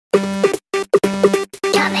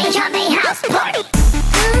house party.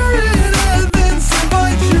 Aaron and Vince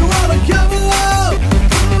invite you all to come along.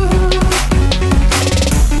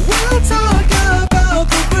 We'll talk about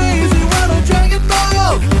the crazy world of Dragon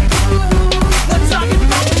Ball. We're talking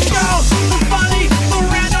about the show, the funny, the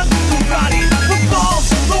random, the body, the balls,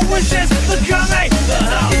 the wishes, the Kame, the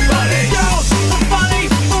house party. Show, the funny,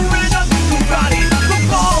 the random, the body, the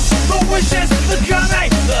balls, the wishes, the Kame,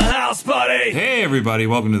 the house party. Hey everybody,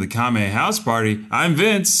 welcome to the Kame House Party. I'm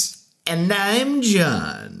Vince. And I'm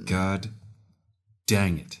John. God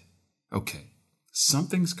dang it. Okay,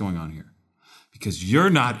 something's going on here. Because you're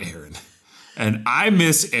not Aaron. And I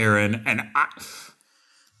miss Aaron. And I...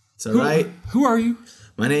 It's all right. Who are you?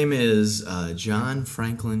 My name is John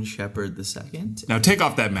Franklin Shepard II. Now take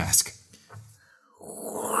off that mask.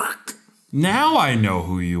 Now I know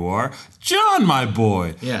who you are. John, my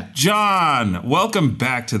boy. Yeah. John, welcome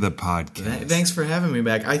back to the podcast. Thanks for having me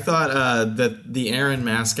back. I thought that the Aaron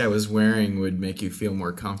mask I was wearing would make you feel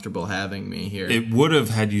more comfortable having me here. It would have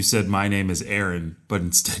had you said my name is Aaron, but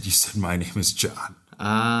instead you said my name is John.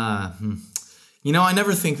 You know, I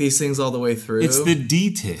never think these things all the way through. It's the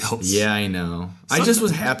details. Yeah, I know. I just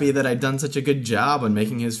was happy that I'd done such a good job on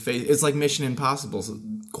making his face. It's like Mission Impossible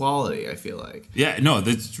quality, I feel like. Yeah, no,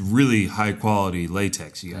 that's really high quality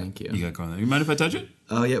latex you got. Thank you. You got going there. You mind if I touch it?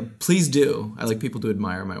 Oh, yeah, please do. I like people to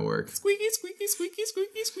admire my work. Squeaky, squeaky, squeaky,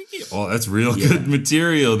 squeaky, squeaky. Oh, that's real good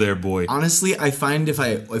material there, boy. Honestly, I find if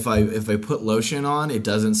I put lotion on, it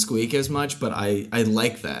doesn't squeak as much, but I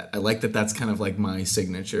like that. I like that that's kind of like my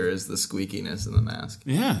signature is the squeakiness in the mask.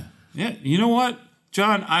 Yeah. Yeah. You know what?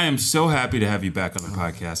 John, I am so happy to have you back on the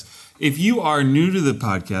podcast. If you are new to the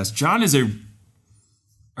podcast, John is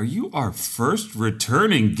Are you our first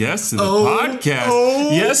returning guest to the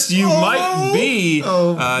podcast? Yes, you might be.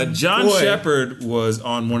 John Shepard was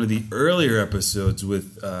on one of the earlier episodes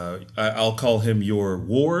with, I'll call him your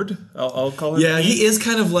ward. I'll call him. Yeah, he is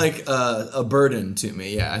kind of like a burden to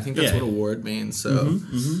me. Yeah, I think that's what a ward means. So,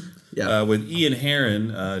 yeah. With Ian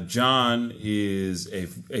Heron, John is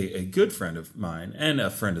a good friend of mine and a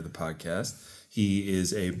friend of the podcast. He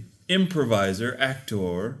is a improviser,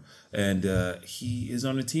 actor, and he is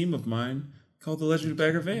on a team of mine called the Legend of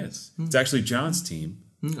Bagger Vance. It's actually John's team,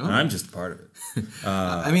 and I'm just a part of it.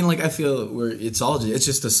 I mean, like, I feel it's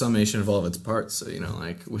just a summation of all of its parts. So, you know,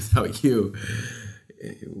 like, without you,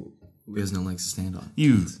 there's no legs to stand on.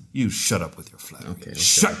 You shut up with your flattery. Okay.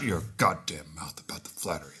 Shut your goddamn mouth about the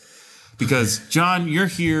flattery. Because, John, you're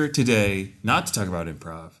here today not to talk about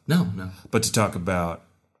improv. No. But to talk about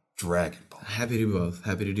Dragon Ball. Happy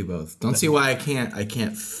to do both. Don't see why I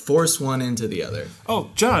can't force one into the other.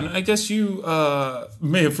 Oh, John, I guess you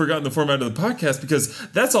may have forgotten the format of the podcast because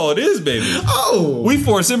that's all it is, baby. Oh! We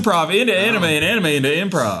force improv into anime and anime into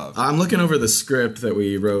improv. I'm looking over the script that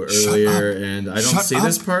we wrote earlier, and I don't see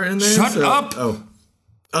this part in there. Shut up!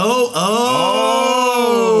 Oh!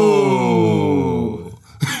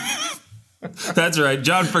 That's right.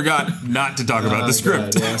 John forgot not to talk about the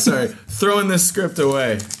script. God, yeah, sorry. Throwing this script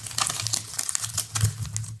away.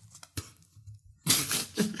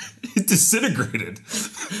 It disintegrated.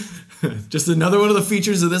 Just another one of the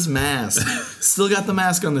features of this mask. Still got the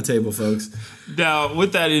mask on the table, folks. Now,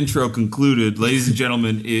 with that intro concluded, ladies and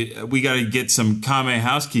gentlemen, we got to get some Kame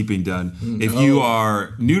housekeeping done. If you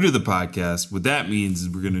are new to the podcast, what that means is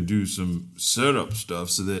we're going to do some setup stuff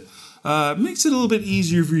so that makes it a little bit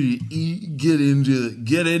easier for you to get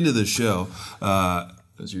into the show.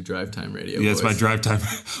 That's your drive time radio. Yeah, it's my drive time.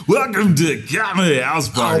 Welcome to Kame House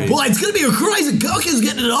Party. Oh boy, it's gonna be a crazy. Goku's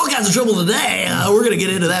getting into all kinds of trouble today. We're gonna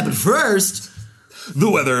get into that, but first,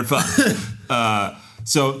 the weather at 5.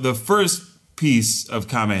 So the first piece of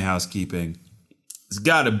Kame housekeeping has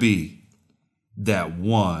got to be that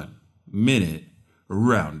 1 minute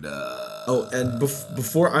roundup. Oh, and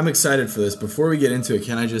before I'm excited for this. Before we get into it,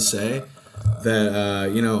 can I just say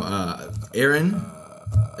that Aaron.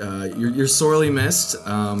 You're sorely missed.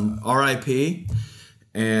 R.I.P.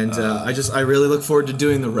 And I really look forward to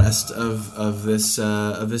doing the rest of this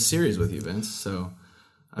series with you, Vince. So,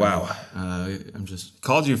 wow, I'm just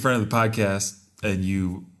called you a friend of the podcast, and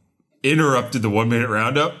you interrupted the 1 minute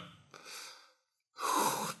roundup.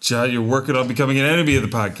 John, you're working on becoming an enemy of the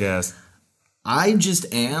podcast. I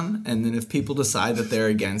just am, and then if people decide that they're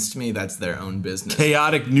against me, that's their own business.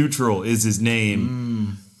 Chaotic Neutral is his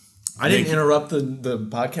name. I didn't interrupt the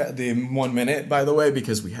podcast, the 1 minute, by the way,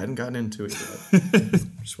 because we hadn't gotten into it yet.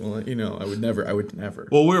 Just want to let you know, I would never.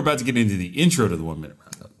 Well, we're about to get into the intro to the 1 minute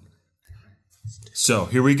roundup. So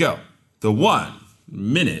here we go. The 1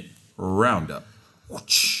 minute roundup.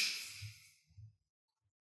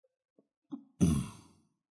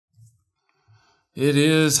 It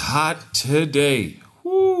is hot today.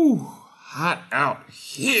 Woo! hot out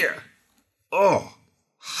here. Oh,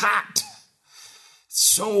 hot.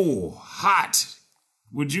 So hot.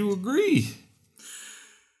 Would you agree?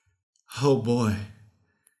 Oh boy,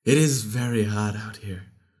 it is very hot out here.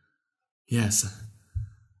 Yes.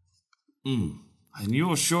 And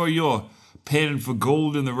you're sure you're panning for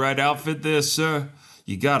gold in the right outfit there, sir?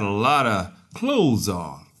 You got a lot of clothes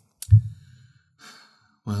on.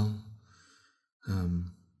 Well,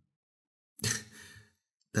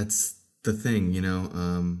 that's the thing, you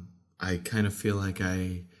know. I kind of feel like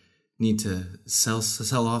I need to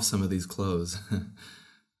sell off some of these clothes.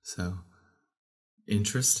 So,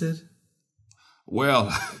 interested?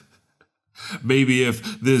 Well, maybe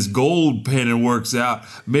if this gold panning works out,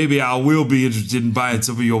 maybe I will be interested in buying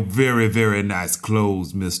some of your very, very nice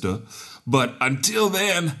clothes, mister. But until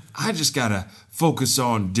then, I just gotta focus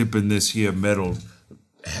on dipping this here metal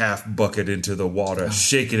half bucket into the water,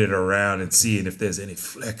 shaking it around and seeing if there's any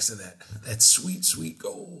flecks of that sweet, sweet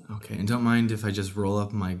gold. Okay, and don't mind if I just roll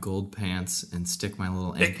up my gold pants and stick my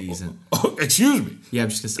little Yankees in. Oh, excuse me. Yeah, I'm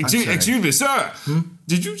just gonna. Excuse me, sir.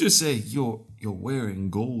 Did you just say you're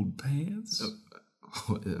wearing gold pants?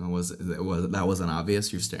 That wasn't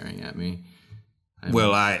obvious. You're staring at me.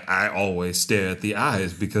 Well, I always stare at the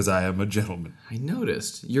eyes because I am a gentleman. I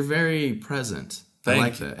noticed. You're very present. I Thank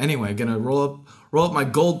like that. Anyway, gonna roll up my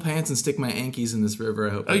gold pants and stick my Yankees in this river.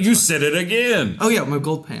 I hope. You said it again. Oh yeah, my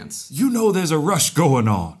gold pants. You know there's a rush going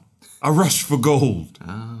on. A rush for gold.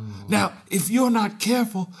 Oh. Now, if you're not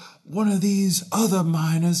careful, one of these other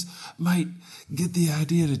miners might get the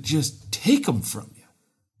idea to just take them from you.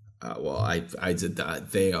 Well, I did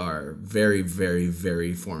that. They are very, very,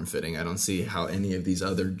 very form-fitting. I don't see how any of these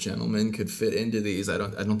other gentlemen could fit into these. I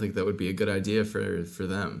don't think that would be a good idea for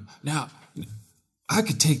them. Now, I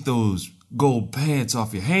could take those gold pants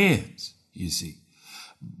off your hands, you see.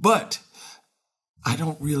 But I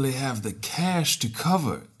don't really have the cash to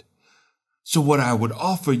cover it. So what I would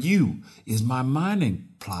offer you is my mining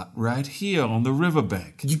plot right here on the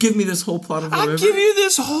riverbank. You give me this whole plot of the river? I'll give you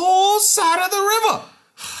this whole side of the river.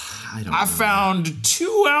 I know. found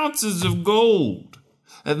 2 ounces of gold,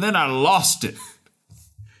 and then I lost it.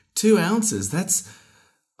 2 ounces? That's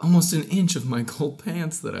almost an inch of my gold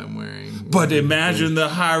pants that I'm wearing. But imagine the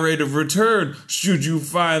high rate of return should you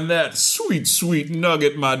find that sweet, sweet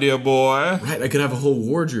nugget, my dear boy. Right, I could have a whole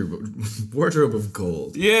wardrobe of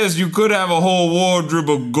gold. Yes, you could have a whole wardrobe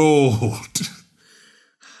of gold.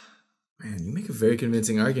 Man, you make a very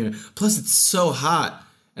convincing argument. Plus, it's so hot,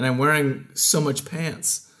 and I'm wearing so much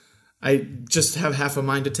pants. I just have half a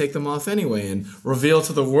mind to take them off anyway and reveal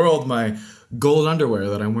to the world my gold underwear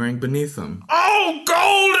that I'm wearing beneath them. Oh,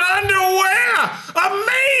 gold underwear!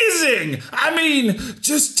 Amazing! I mean,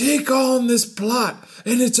 just take on this plot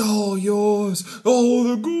and it's all yours. All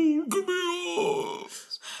the gold can be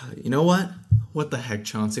yours. You know what? What the heck,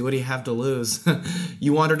 Chauncey? What do you have to lose?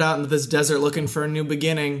 You wandered out into this desert looking for a new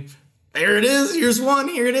beginning. There it is. Here's one.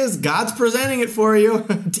 Here it is. God's presenting it for you.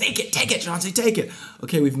 Take it, Chauncey. Take it.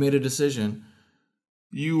 Okay, we've made a decision.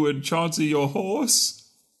 You and Chauncey, your horse?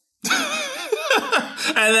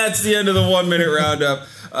 And that's the end of the 1 minute roundup.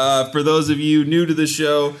 For those of you new to the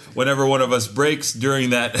show, whenever one of us breaks during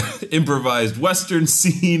that improvised Western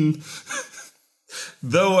scene,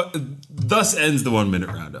 thus ends the 1 minute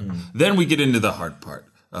roundup. Then we get into the hard part.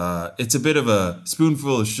 It's a bit of a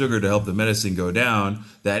spoonful of sugar to help the medicine go down.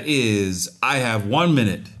 That is, I have 1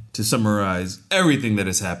 minute to summarize everything that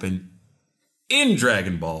has happened in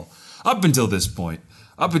Dragon Ball up until this point,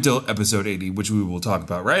 up until episode 80, which we will talk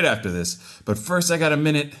about right after this. But first, I got a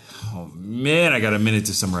minute. Oh man, I got a minute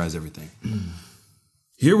to summarize everything.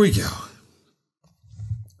 Here we go.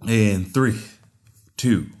 In 3,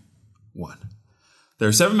 2, 1. There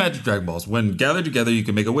are 7 magic Dragon Balls. When gathered together, you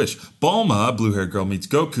can make a wish. Bulma, blue-haired girl, meets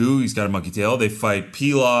Goku. He's got a monkey tail. They fight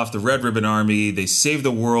Pilaf, the Red Ribbon Army. They save the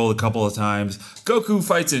world a couple of times. Goku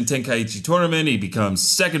fights in a Tenkaichi tournament. He becomes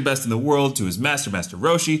second best in the world to his master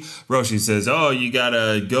Roshi. Roshi says, oh, you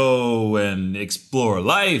gotta go and explore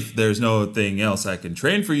life. There's no thing else I can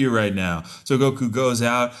train for you right now. So Goku goes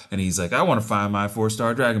out, and he's like, I want to find my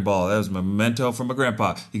 4-star Dragon Ball. That was my memento from my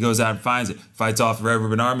grandpa. He goes out and finds it. Fights off the Red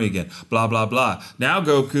Ribbon Army again. Blah, blah, blah. Now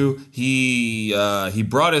Goku, he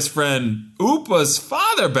brought his friend Upa's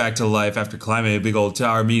father back to life after climbing a big old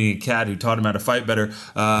tower, meeting a cat who taught him how to fight better.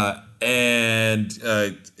 Oh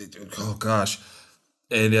gosh.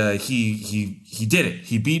 And he did it.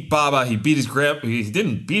 He beat Baba. He beat his grandpa. He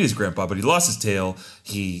didn't beat his grandpa, but he lost his tail.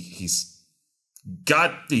 He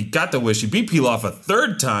got the wish. He beat Pilaf a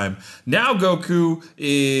 3rd time. Now Goku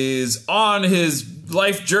is on his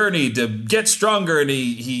life journey to get stronger, and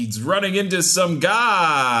he's running into some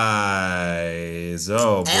guy days.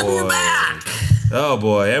 Oh boy. And we're back. Oh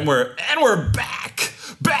boy. And we're back.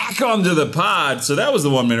 Back onto the pod. So that was the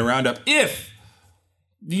 1 minute roundup. If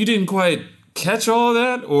you didn't quite catch all of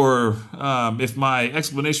that, or if my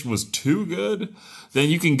explanation was too good, then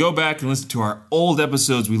you can go back and listen to our old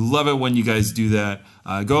episodes. We love it when you guys do that.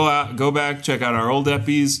 Go back, check out our old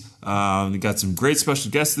epis. We got some great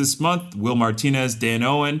special guests this month: Will Martinez, Dan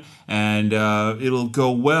Owen, and it'll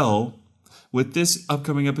go well with this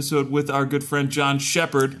upcoming episode with our good friend John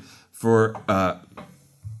Shepard for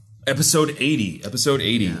episode 80. Episode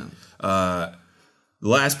 80. Yeah. The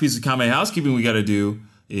last piece of Kame housekeeping we got to do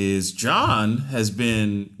is John has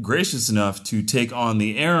been gracious enough to take on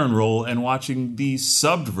the Aaron role and watching the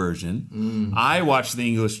subbed version. I watched the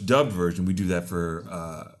English dubbed version. We do that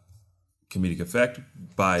for comedic effect.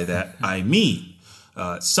 By that, I mean,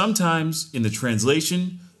 sometimes in the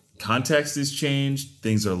translation, context is changed,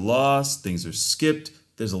 things are lost, things are skipped.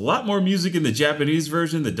 There's a lot more music in the Japanese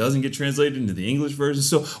version that doesn't get translated into the English version.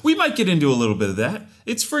 So we might get into a little bit of that.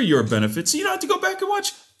 It's for your benefit, so you don't have to go back and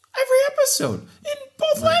watch every episode in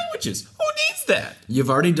both languages. Who needs that? You've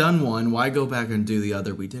already done one. Why go back and do the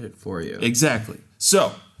other? We did it for you. Exactly.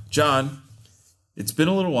 So, John, it's been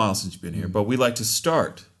a little while since you've been here, but we like to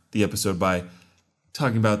start the episode by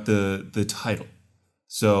talking about the title.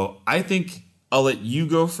 So I think I'll let you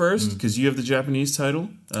go first because you have the Japanese title,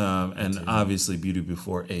 and obviously Beauty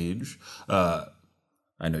Before Age.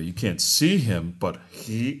 I know you can't see him, but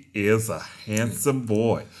he is a handsome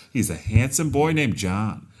boy. He's a handsome boy named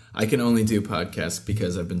John. I can only do podcasts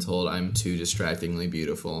because I've been told I'm too distractingly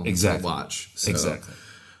beautiful to watch. So, exactly.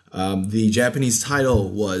 The Japanese title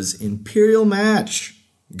was Imperial Match.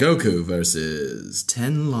 Goku versus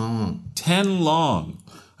Tenlong. Tenlong.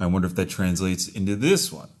 I wonder if that translates into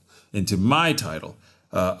this one, into my title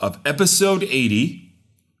of episode 80,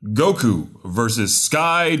 Goku versus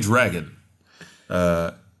Sky Dragon.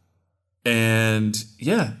 And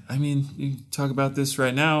yeah, I mean, you talk about this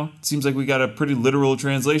right now. It seems like we got a pretty literal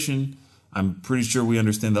translation. I'm pretty sure we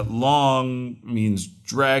understand that long means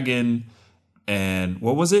dragon. And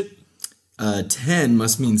what was it? 10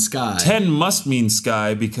 must mean sky. 10 must mean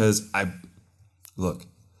sky because look,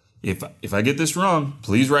 if I get this wrong,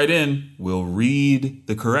 please write in. We'll read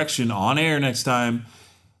the correction on air next time.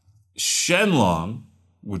 Shenlong,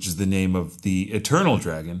 which is the name of the eternal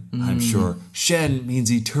dragon. I'm sure Shen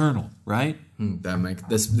means eternal, right?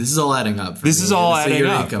 This is all adding up. This is all adding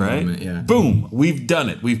up, right? Moment, yeah. Boom, we've done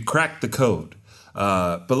it. We've cracked the code.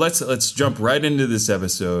 But let's jump right into this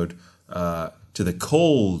episode to the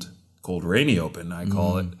cold, rainy open, I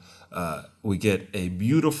call it. We get a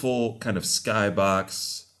beautiful kind of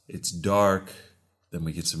skybox. It's dark. Then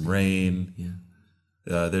we get some rain.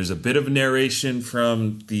 Yeah. There's a bit of narration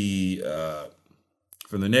from the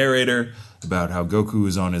narrator about how Goku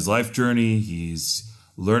is on his life journey. He's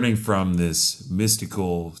learning from this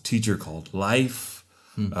mystical teacher called Life,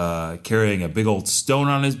 carrying a big old stone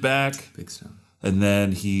on his back. Big stone. And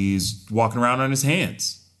then he's walking around on his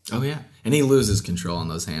hands. Oh, yeah. And he loses control on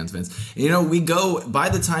those hands, Vince. And, by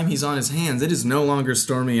the time he's on his hands, it is no longer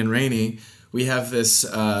stormy and rainy. We have this,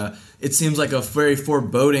 it seems like a very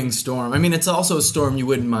foreboding storm. I mean, it's also a storm you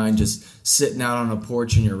wouldn't mind just sitting out on a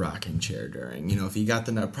porch in your rocking chair during. If you got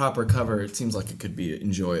the proper cover, it seems like it could be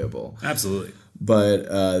enjoyable. Absolutely.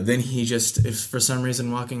 But then he just, if for some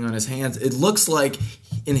reason walking on his hands, it looks like,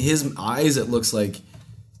 in his eyes, it looks like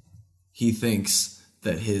he thinks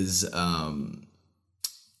that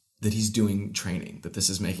that he's doing training, that this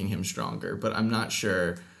is making him stronger. But I'm not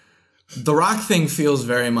sure. The rock thing feels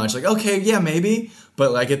very much like, okay, yeah, maybe.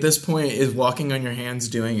 But like at this point, is walking on your hands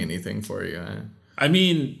doing anything for you? I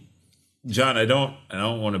mean, John, I don't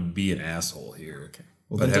want to be an asshole here. Okay.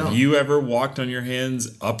 Well, but have you ever walked on your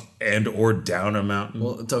hands up and or down a mountain?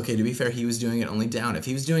 Well, it's okay. To be fair, he was doing it only down. If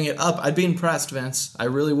he was doing it up, I'd be impressed, Vince. I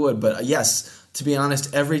really would. But yes, to be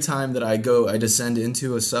honest, every time that I descend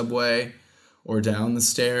into a subway or down the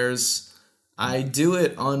stairs, I do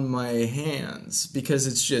it on my hands because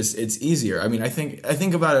it's easier. I mean, I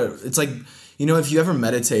think about it. It's like, if you ever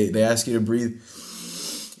meditate, they ask you to breathe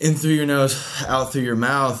in through your nose, out through your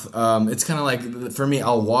mouth. It's kind of like, for me,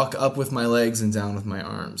 I'll walk up with my legs and down with my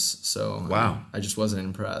arms. So wow, I just wasn't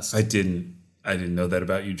impressed. I didn't know that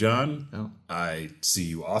about you, John. No. I see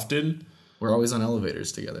you often. We're always on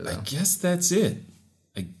elevators together, though. I guess that's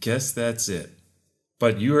it.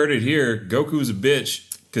 But you heard it here. Goku's a bitch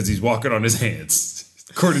because he's walking on his hands,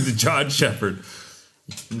 according to John Shepard.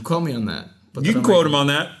 You can quote me on that. You can quote him on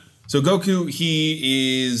that. So Goku,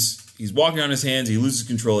 he's walking on his hands. He loses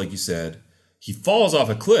control, like you said. He falls off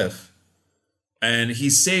a cliff, and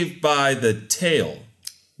he's saved by the tail,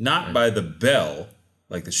 not by the bell,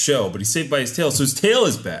 like the show, but he's saved by his tail, so his tail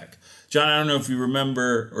is back. John, I don't know if you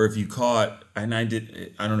remember or if you caught, and I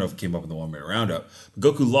don't know if it came up in the 1 minute roundup, but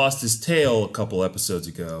Goku lost his tail a couple episodes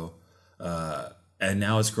ago, and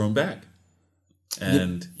now it's grown back.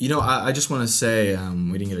 And I just want to say I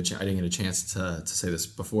didn't get a chance to say this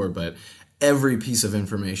before, but every piece of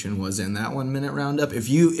information was in that 1 minute roundup. If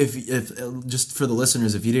just for the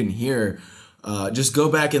listeners, if you didn't hear, just go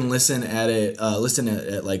back and listen at it. Listen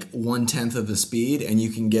at like 1/10 of the speed, and you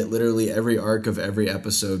can get literally every arc of every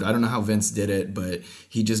episode. I don't know how Vince did it, but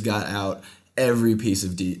he just got out every piece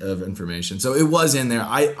of information. So it was in there.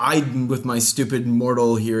 I with my stupid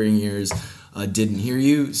mortal hearing ears. Didn't hear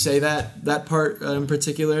you say that part in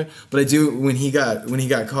particular, but I do. When he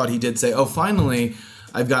got caught, he did say, "Oh, finally,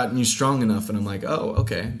 I've gotten you strong enough." And I'm like, "Oh,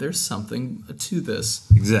 okay. There's something to this."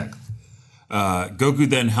 Exactly. Goku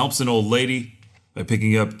then helps an old lady by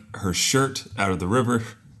picking up her shirt out of the river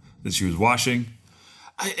that she was washing.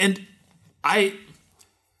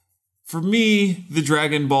 For me, the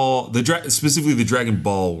Dragon Ball, specifically the Dragon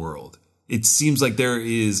Ball world, it seems like there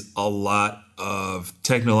is a lot of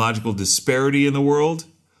technological disparity in the world.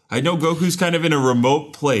 I know Goku's kind of in a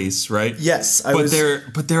remote place, right? Yes, but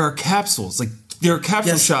there are capsules. Like there are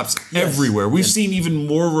capsule shops everywhere. We've seen even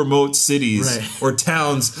more remote cities or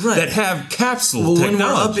towns that have capsule technology. When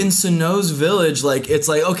we're up in Sano's village, like it's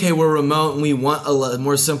like, okay, we're remote and we want a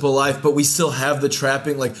more simple life, but we still have the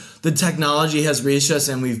trapping. Like the technology has reached us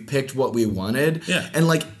and we've picked what we wanted. Yeah. And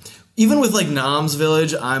like even with like Nam's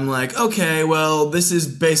village, I'm like, okay, well, this is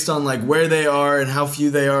based on like where they are and how few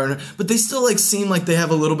they are, but they still like seem like they have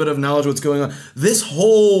a little bit of knowledge of what's going on. This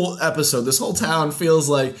whole episode, this whole town feels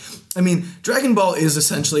like, I mean, Dragon Ball is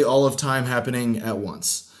essentially all of time happening at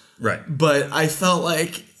once. Right. But I felt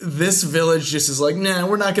like this village just is like, nah,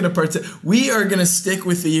 we're not going to we are going to stick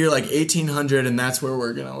with the year like 1800 and that's where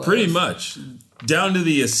we're going to live. Pretty much. Down to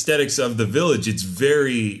the aesthetics of the village, it's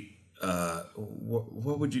very...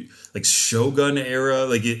 what would you like Shogun era?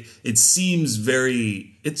 Like it seems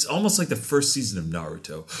very. It's almost like the first season of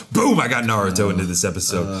Naruto. Boom! I got Naruto into this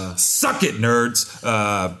episode. Suck it, nerds.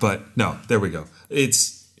 But no, there we go.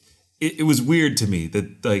 It was weird to me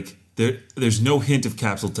that like there's no hint of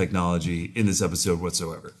capsule technology in this episode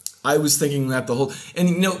whatsoever. I was thinking that the whole, and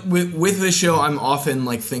you know, with this show, I'm often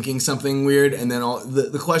like thinking something weird, and then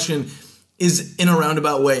the question is in a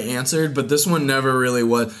roundabout way answered, but this one never really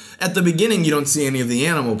was. At the beginning, you don't see any of the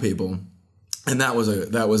animal people, and that was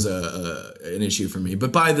an issue for me.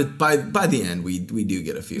 But by the end, we do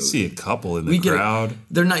get a few. You see a couple in the crowd.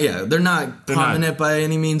 They're not prominent by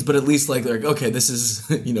any means, but at least like they're like, okay, this is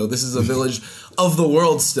this is a village of the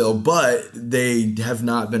world still, but they have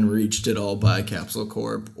not been reached at all by Capsule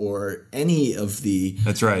Corp or any of the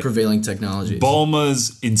prevailing technologies.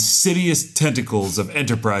 Bulma's insidious tentacles of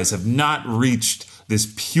Enterprise have not reached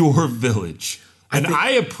this pure village, and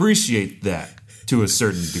I appreciate that to a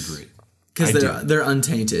certain degree. Because they're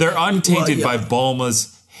untainted. They're untainted by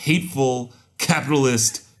Bulma's hateful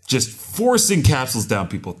capitalist just forcing capsules down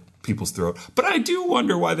people's throat. But I do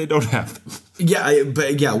wonder why they don't have them.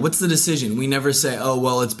 Yeah, what's the decision? We never say, oh,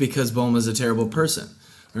 well, it's because Bulma's a terrible person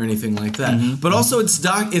or anything like that. Mm-hmm. But also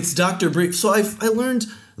it's Dr. Brief. So I learned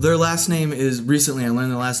their last name is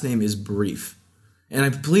Brief. And I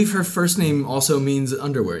believe her first name also means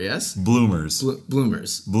underwear, yes? Bloomers.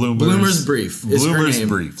 Bloomers. Bloomers Brief is her name.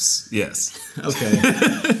 Briefs, yes.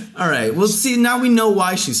 Okay. All right. Well, see, now we know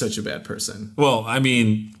why she's such a bad person. Well, I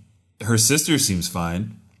mean, her sister seems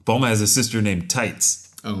fine. Bulma has a sister named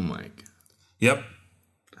Tights. Oh, my God. Yep.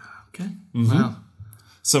 Okay. Mm-hmm. Wow.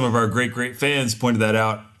 Some of our great fans pointed that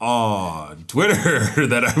out on Twitter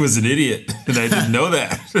that I was an idiot and I didn't know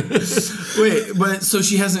that. Wait, but so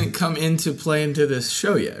she hasn't come into play into this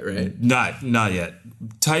show yet, right? Not yet.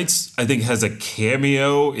 Tights, I think, has a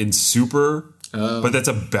cameo in Super, but that's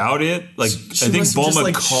about it. Like I think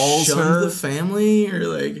Bulma calls her the family, or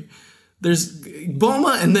like there's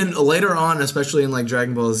Bulma, and then later on, especially in like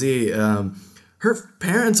Dragon Ball Z. Her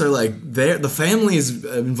parents are like the family is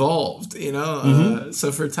involved, Mm-hmm.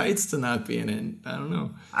 So for Tights to not be in it, I don't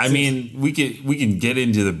know. I mean, we can get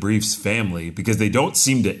into the Brief's family because they don't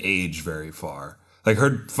seem to age very far. Like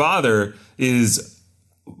her father is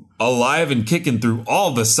alive and kicking through all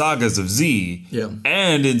the sagas of Z,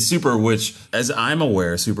 and in Super, which, as I'm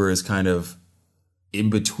aware, Super is kind of in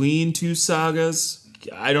between two sagas.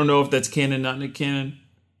 I don't know if that's canon, not canon.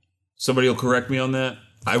 Somebody will correct me on that.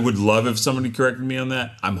 I would love if somebody corrected me on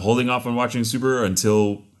that. I'm holding off on watching Super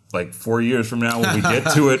until like 4 years from now when we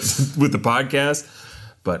get to it with the podcast.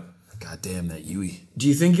 But God, God damn that Yui. Do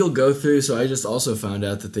you think you'll go through? So I just also found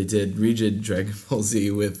out that they redid Dragon Ball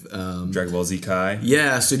Z with Dragon Ball Z Kai?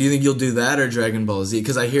 Yeah. So do you think you'll do that or Dragon Ball Z?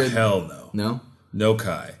 Because I hear Hell no. No. No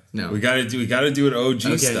Kai. No. We gotta do it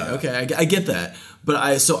OG style. Okay, I get that, but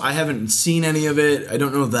I haven't seen any of it. I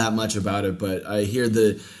don't know that much about it, but I hear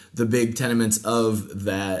the big tenements of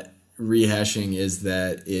that rehashing is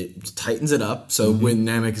that it tightens it up. So when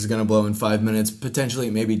Namek is gonna blow in 5 minutes, potentially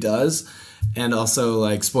it maybe does, and also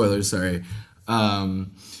like spoilers, sorry,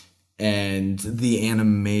 and the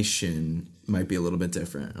animation might be a little bit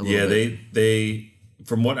different. Yeah, they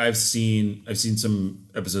from what I've seen some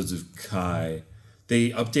episodes of Kai.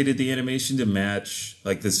 They updated the animation to match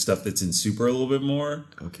like the stuff that's in Super a little bit more.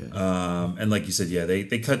 Okay. And like you said, yeah,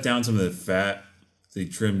 they cut down some of the fat. They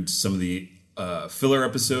trimmed some of the filler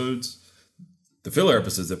episodes. The filler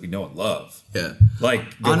episodes that we know and love. Yeah.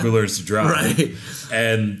 Like Goku learns to drive. Right.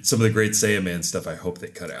 And some of the great Saiyaman stuff I hope they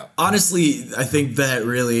cut out. Honestly, I think that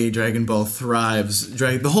really Dragon Ball thrives.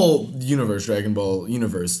 The whole universe, Dragon Ball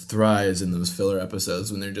universe, thrives in those filler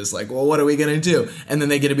episodes when they're just like, well, what are we going to do? And then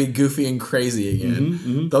they get to be goofy and crazy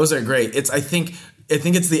again. Those are great. I think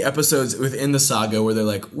it's the episodes within the saga where they're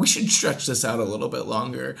like, we should stretch this out a little bit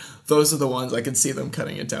longer. Those are the ones I can see them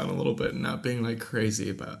cutting it down a little bit and not being like crazy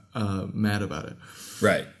about, mad about it.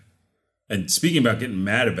 Right. And speaking about getting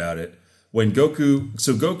mad about it, when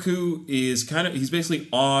Goku is he's basically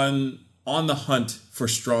on the hunt for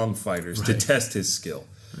strong fighters to test his skill.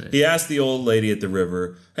 Right. He asked the old lady at the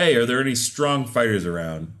river, hey, are there any strong fighters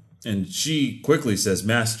around? And she quickly says,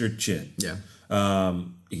 Master Chin. Yeah.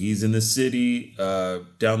 He's in the city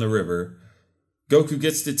down the river. Goku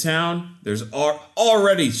gets to town. There's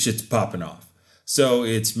already shit's popping off. So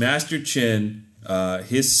it's Master Chin,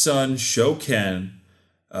 his son Shoken,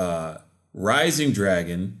 Rising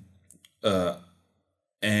Dragon,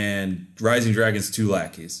 and Rising Dragon's two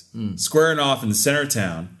lackeys squaring off in the center of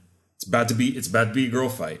town. It's about to be a girl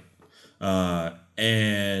fight,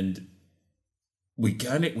 and we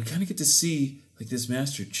kind of get to see like this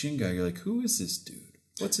Master Chin guy. You're like, who is this dude?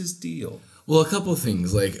 What's his deal? Well, a couple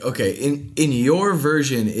things. Like, okay, in your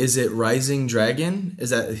version, is it Rising Dragon?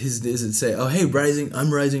 Is it say, oh hey,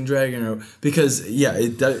 I'm Rising Dragon? Or because yeah,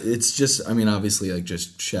 it's just, I mean, obviously like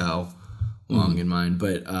just Shao Long in mind,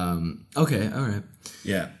 but okay, all right.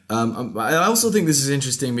 Yeah. I also think this is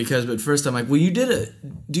interesting because, but first I'm like, well, you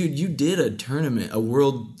did a tournament, a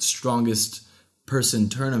world strongest person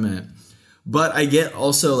tournament. But I get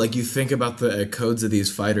also, like, you think about the codes of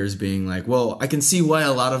these fighters being like, well, I can see why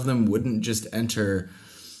a lot of them wouldn't just enter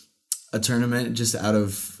a tournament just out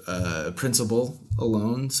of principle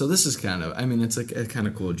alone. So this is kind of, I mean, it's like a kind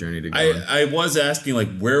of cool journey to go on. I was asking, like,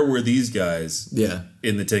 where were these guys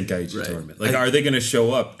in the Tenkaichi tournament? Like, are they going to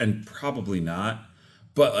show up? And probably not.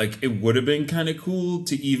 But, like, it would have been kind of cool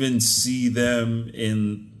to even see them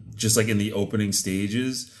in the opening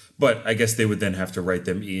stages. But I guess they would then have to write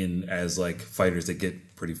them in as like fighters that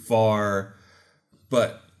get pretty far.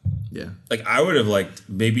 But yeah, like I would have liked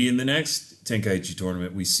maybe in the next Tenkaichi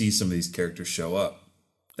tournament we see some of these characters show up.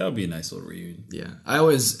 That would be a nice little reunion. Yeah, I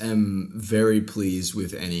always am very pleased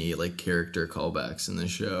with any like character callbacks in the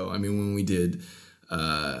show. I mean, when we did,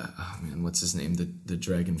 what's his name? The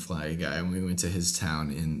Dragonfly guy. When we went to his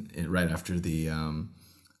town in right after the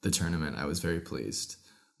tournament, I was very pleased.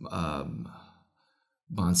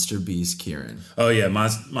 Monster Beast Kieran. Oh yeah,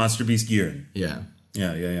 Monster Beast Kieran. Yeah.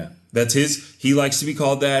 That's his. He likes to be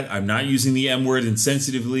called that. I'm not using the M word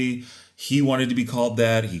insensitively. He wanted to be called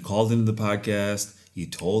that. He called into the podcast. He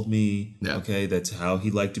told me. Yeah. Okay, that's how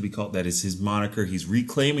he liked to be called. That is his moniker. He's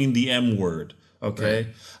reclaiming the M word. Okay. Right.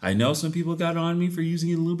 I know some people got on me for using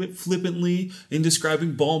it a little bit flippantly in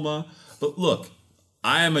describing Bulma, but look,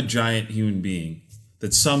 I am a giant human being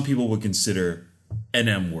that some people would consider an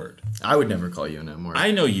M word. I would never call you an M word.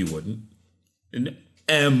 I know you wouldn't. An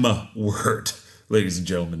M word, ladies and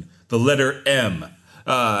gentlemen. The letter M.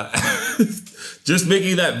 Just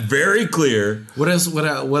making that very clear. What else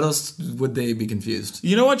would they be confused?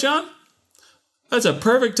 You know what, John? That's a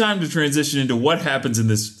perfect time to transition into what happens in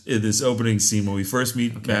this opening scene when we first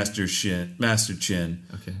meet Master Chin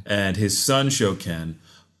and his son Shoken,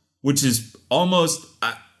 which is almost,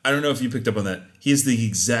 I don't know if you picked up on that. He is the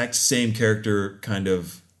exact same character kind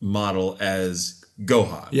of model as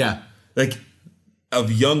Gohan. Yeah. Like,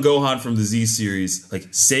 of young Gohan from the Z series, like,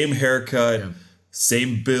 same haircut,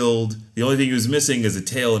 same build. The only thing he was missing is a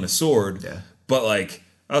tail and a sword. Yeah. But, like,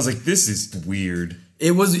 I was like, this is weird.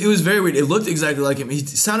 It was very weird. It looked exactly like him. He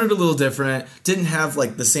sounded a little different. Didn't have,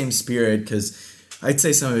 like, the same spirit, because I'd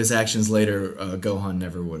say some of his actions later Gohan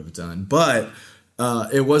never would have done. But...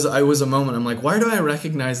 I was a moment. I'm like, why do I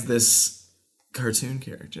recognize this cartoon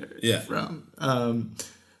character. Yeah. From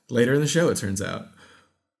later in the show, it turns out.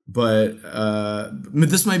 But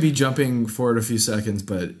this might be jumping forward a few seconds,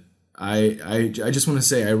 but I just want to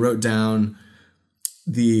say I wrote down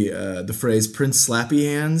the phrase "Prince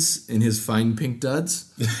Slappyhands" in his fine pink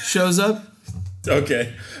duds shows up.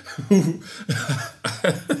 Okay.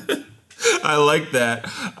 I like that.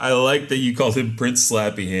 I like that you called him Prince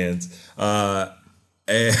Slappyhands.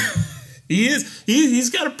 And he's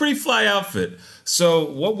got a pretty fly outfit. So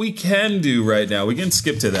what we can do right now, we can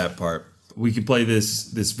skip to that part. We can play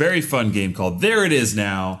this very fun game called There It Is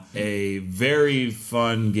Now, a very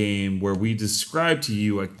fun game where we describe to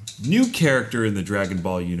you a new character in the Dragon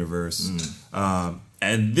Ball universe.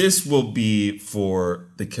 And this will be for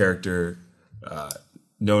the character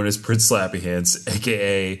known as Prince Slappyhands,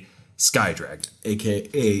 a.k.a. Sky Dragon.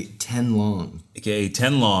 A.k.a. Tenlong. A.k.a.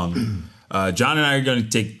 Tenlong. John and I are going to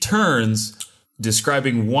take turns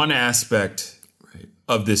describing one aspect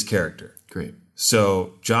of this character. Great.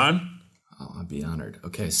 So, John? Oh, I'd be honored.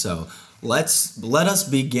 Okay, so let us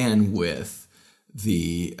begin with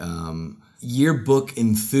the yearbook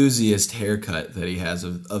enthusiast haircut that he has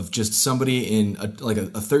of just somebody in a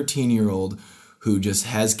 13-year-old who just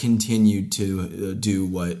has continued to do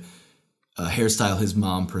what hairstyle his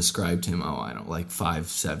mom prescribed him.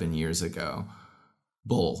 5-7 years ago.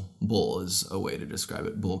 Bull is a way to describe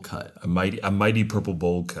it. Bull cut. A mighty purple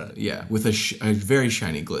bowl cut. Yeah, with a very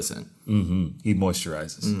shiny glisten. Mm-hmm. He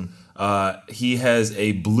moisturizes. He has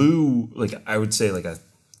a blue, I would say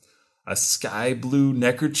a sky blue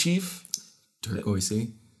neckerchief.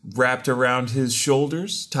 Turquoisey. Wrapped around his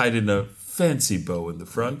shoulders, tied in a fancy bow in the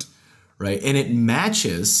front. Right, and it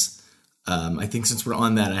matches... I think since we're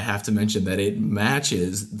on that, I have to mention that it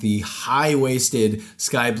matches the high-waisted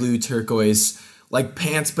sky blue turquoise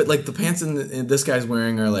pants, but the pants in this guy's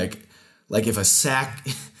wearing are like if a sack,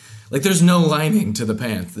 there's no lining to the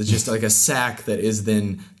pants. It's just like a sack that is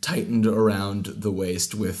then tightened around the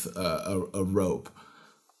waist with a rope.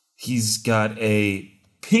 He's got a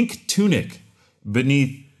pink tunic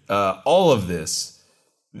beneath all of this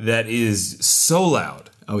that is so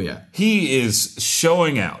loud. Oh yeah, he is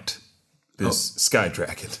showing out. This Sky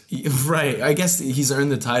Dragon. Right. I guess he's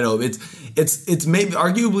earned the title. It's maybe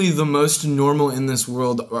arguably the most normal in this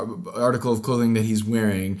world article of clothing that he's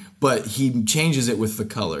wearing, but he changes it with the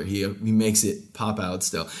color. He makes it pop out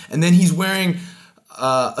still. And then he's wearing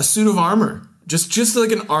a suit of armor, just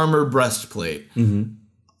like an armor breastplate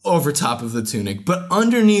over top of the tunic, but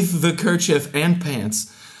underneath the kerchief and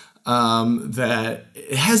pants that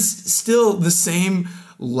has still the same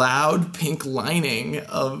loud pink lining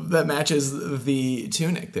that matches the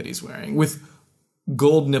tunic that he's wearing with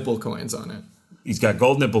gold nipple coins on it. He's got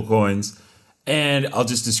gold nipple coins, and I'll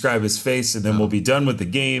just describe his face and then we'll be done with the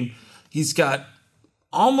game. He's got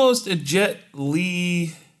almost a Jet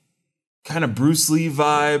Li kind of Bruce Lee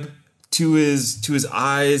vibe to his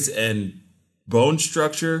eyes and bone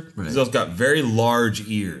structure. Right. He's also got very large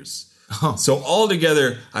ears. So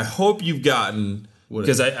altogether, I hope you've gotten...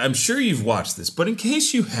 Because I'm sure you've watched this, but in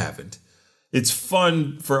case you haven't, it's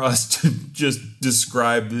fun for us to just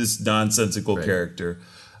describe this nonsensical character,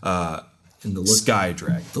 and the look, Sky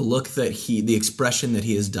Dragon. The expression that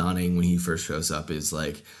he is donning when he first shows up is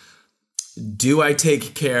like, do I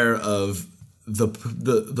take care of the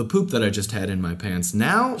poop that I just had in my pants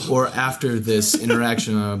now or after this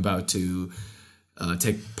interaction I'm about to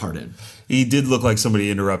take part in? He did look like somebody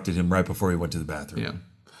interrupted him right before he went to the bathroom. Yeah.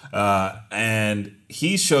 And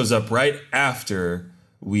he shows up right after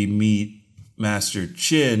we meet Master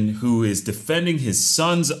Chin, who is defending his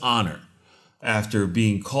son's honor after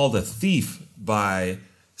being called a thief by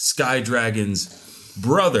Sky Dragon's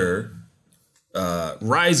brother,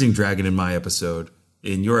 Rising Dragon in my episode.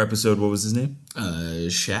 In your episode, what was his name?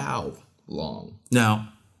 Xiao Long.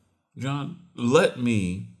 Now, John, let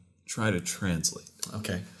me try to translate.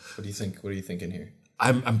 Okay. What do you think? What are you thinking here?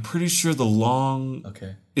 I'm pretty sure the long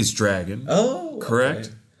is dragon. Oh, correct.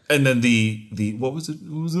 Okay. And then the what was it?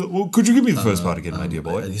 Well, could you give me the first part again, my dear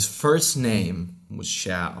boy? His first name was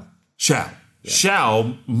Xiao. Xiao. Yeah.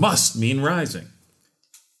 Xiao must mean rising.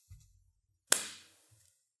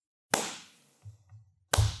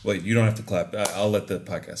 Wait, you don't have to clap. I'll let the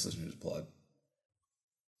podcast listeners applaud.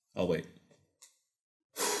 I'll wait.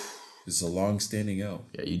 This is a long-standing O.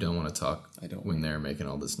 Yeah, you don't want to talk. I don't when they're making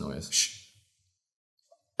all this noise. Shh.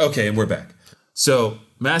 Okay, and we're back. So,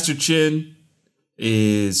 Master Chin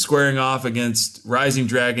is squaring off against Rising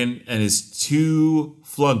Dragon and his two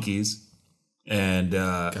flunkies. And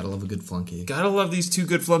gotta love a good flunky. Gotta love these two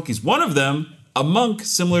good flunkies. One of them, a monk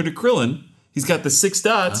similar to Krillin. He's got the 6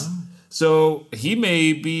 dots. Oh. So he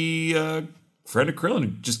may be a friend of Krillin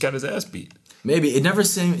who just got his ass beat. Maybe. It never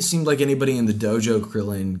seemed like anybody in the dojo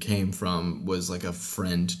Krillin came from was like a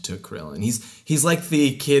friend to Krillin. He's like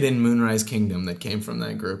the kid in Moonrise Kingdom that came from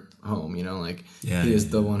that group home, you know? Like, he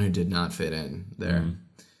is the one who did not fit in there. Mm-hmm.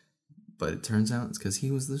 But it turns out it's because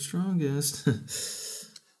he was the strongest.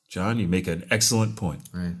 John, you make an excellent point.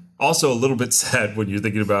 Right. Also a little bit sad when you're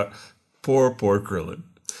thinking about poor Krillin.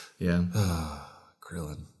 Yeah.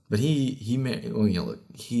 Krillin. But he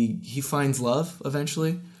finds love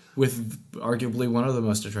eventually with arguably one of the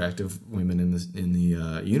most attractive women in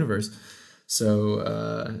the universe.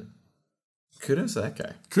 So kudos to that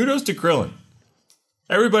guy. Kudos to Krillin.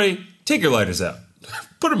 Everybody, take your lighters out.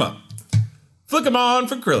 Put them up. Flick them on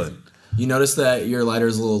for Krillin. You notice that your lighter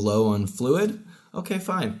is a little low on fluid? Okay,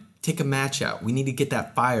 fine. Take a match out. We need to get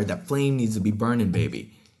that fire. That flame needs to be burning,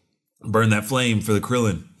 baby. Burn that flame for the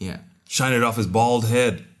Krillin. Yeah. Shine it off his bald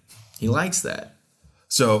head. He likes that.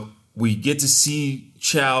 So we get to see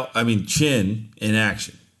Chin in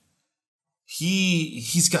action.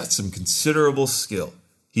 He's got some considerable skill.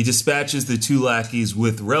 He dispatches the two lackeys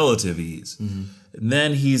with relative ease. Mm-hmm. And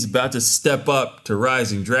then he's about to step up to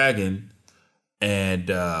Rising Dragon. And,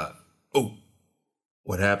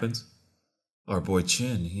 what happens? Our boy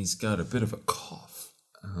Chin, he's got a bit of a cough.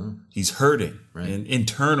 Uh-huh. He's hurting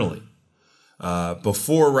internally.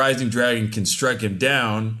 Before Rising Dragon can strike him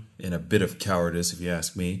down, in a bit of cowardice, if you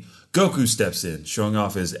ask me, Goku steps in, showing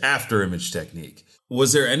off his after-image technique.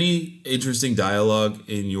 Was there any interesting dialogue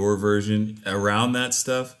in your version around that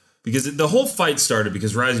stuff? Because the whole fight started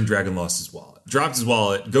because Rising Dragon lost his wallet. Dropped his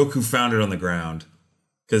wallet, Goku found it on the ground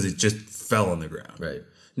because it just fell on the ground. Right.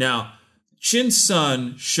 Now, Chin's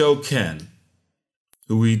son, Shoken,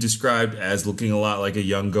 who we described as looking a lot like a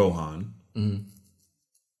young Gohan,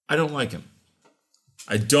 I don't like him.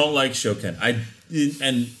 I don't like Shoken.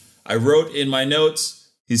 I wrote in my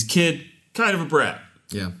notes, his kid, kind of a brat.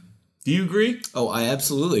 Yeah. Do you agree? Oh, I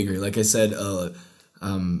absolutely agree. Like I said,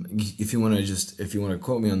 if you want to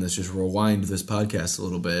quote me on this, just rewind this podcast a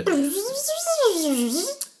little bit.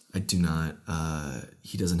 I do not.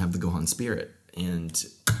 He doesn't have the Gohan spirit, and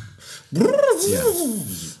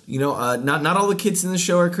yeah, not all the kids in the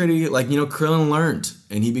show are created. Like, Krillin learned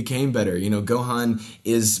and he became better. Gohan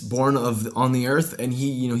is born on the earth and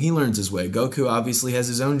he learns his way. Goku obviously has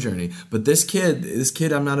his own journey, but this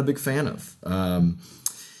kid, I'm not a big fan of.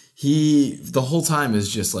 He the whole time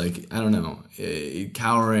is just like, I don't know,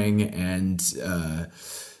 cowering and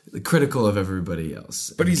critical of everybody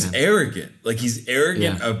else. But he's arrogant. Like, he's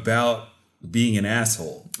arrogant about being an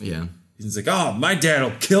asshole. Yeah. He's like, oh, my dad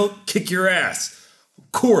will kick your ass.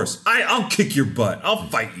 Of course. I'll kick your butt. I'll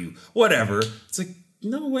fight you. Whatever. It's like,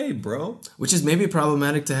 no way, bro. Which is maybe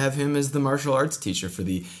problematic to have him as the martial arts teacher for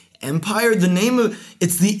the Empire.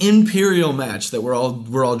 It's the Imperial match that we're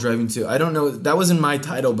all driving to. I don't know. That wasn't my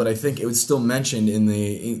title, but I think it was still mentioned in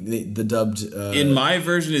the dubbed. In my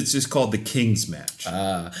version, it's just called the King's match.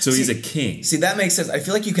 So he's a king. See, that makes sense. I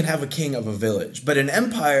feel like you can have a king of a village, but an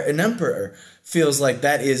emperor feels like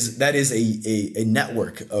that is a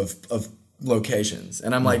network of locations,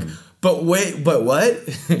 and I'm like, but wait, but what?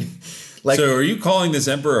 Like, so are you calling this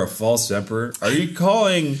emperor a false emperor? Are you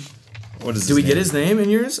calling? What is? Do we get his name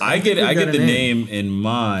in yours? I get the name in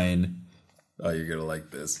mine. Oh, you're gonna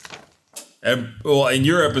like this. Well, in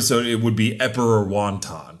your episode, it would be Emperor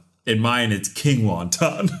Wonton. In mine, it's King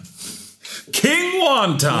Wonton. King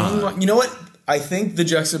Wonton. You know what? I think the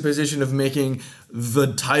juxtaposition of making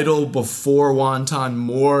the title before Wonton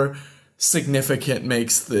more significant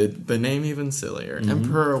makes the name even sillier.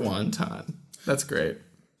 Emperor Wonton. That's great.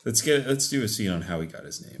 Let's do a scene on how he got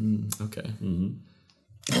his name. Okay.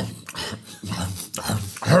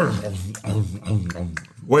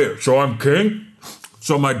 Wait, so I'm king?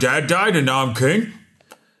 So my dad died and now I'm king?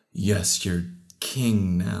 Yes, you're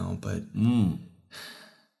king now, but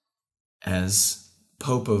as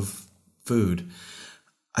Pope of Food,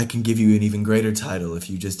 I can give you an even greater title if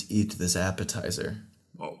you just eat this appetizer.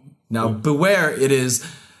 Now, beware, it is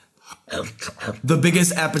the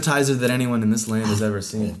biggest appetizer that anyone in this land has ever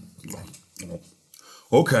seen.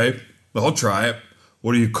 Okay, I'll try it.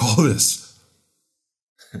 What do you call this?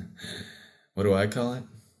 What do I call it?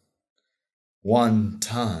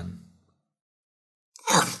 Wonton.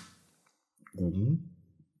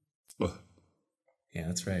 Yeah,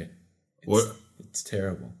 that's right. It's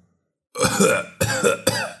terrible.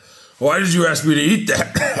 Why did you ask me to eat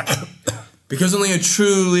that? Because only a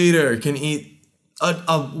true leader can eat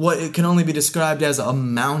what it can only be described as a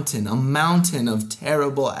mountain of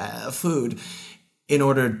terrible food in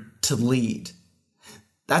order to lead.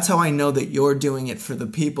 That's how I know that you're doing it for the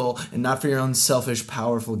people and not for your own selfish,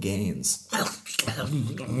 powerful gains.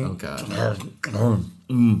 Oh, God.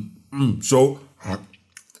 So,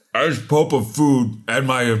 as Pope of Food and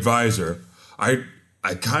my advisor, I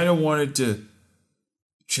kind of wanted to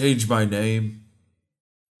change my name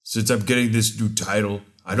since I'm getting this new title.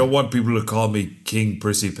 I don't want people to call me King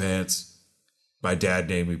Prissy Pants. My dad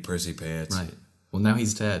named me Prissy Pants. Right. Well, now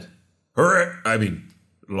he's dead. Hooray! I mean,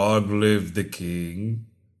 long live the king.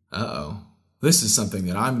 Uh-oh. This is something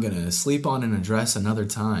that I'm going to sleep on and address another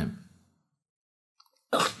time.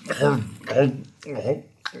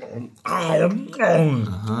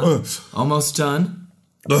 Almost done.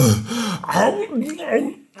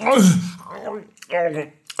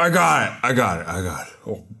 I got it.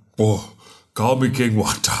 Oh, call me King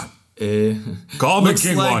Wonton. Call me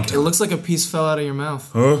King Wonton. It looks like a piece fell out of your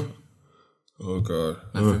mouth. Huh? Oh, God.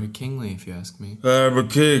 Not very kingly, if you ask me. I'm a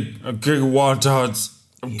king. I'm King Wontons.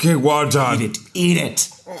 I'm King Wonton. Eat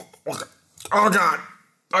it. Oh, God.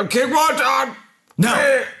 I'm King Wonton.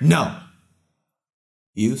 No.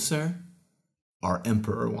 You, sir, are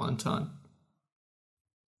Emperor Wonton.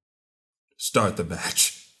 Start the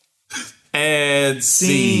match. And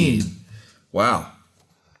scene. Wow.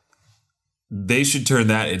 They should turn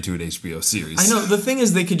that into an HBO series. I know. The thing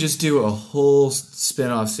is, they could just do a whole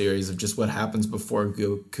spin-off series of just what happens before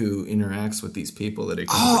Goku interacts with these people that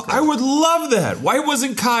I would love that. Why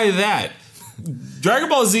wasn't Kai that? Dragon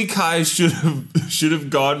Ball Z Kai should have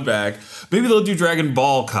gone back. Maybe they'll do Dragon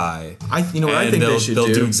Ball Kai. I think they should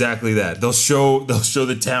They'll do exactly that. They'll show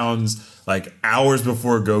the towns like hours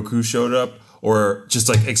before Goku showed up, or just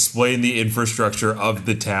like explain the infrastructure of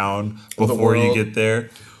the town before you get there.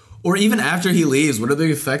 Or even after he leaves, what are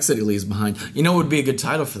the effects that he leaves behind? You know what would be a good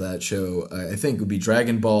title for that show, I think, would be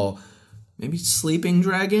Dragon Ball, maybe Sleeping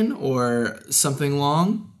Dragon, or something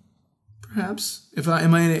long, perhaps?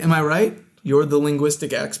 Am I right? You're the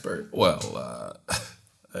linguistic expert. Well,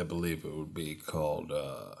 I believe it would be called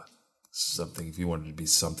something, if you wanted to be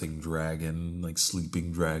something dragon, like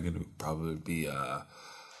Sleeping Dragon, it would probably be, I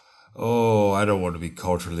don't want to be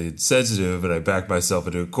culturally insensitive, and I back myself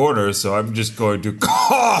into a corner, so I'm just going to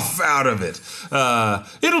cough out of it.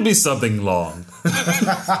 It'll be something long.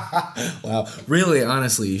 Wow. Really,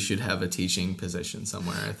 honestly, you should have a teaching position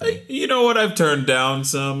somewhere, I think. You know what? I've turned down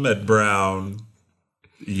some at Brown,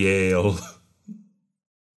 Yale.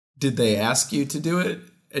 Did they ask you to do it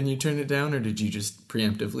and you turned it down, or did you just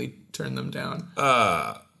preemptively turn them down?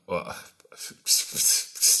 Well,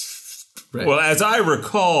 Right. Well, as I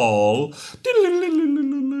recall,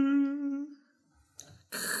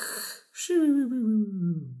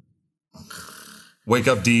 wake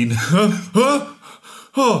up, Dean.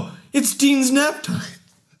 Oh, it's Dean's nap time.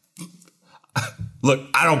 Look,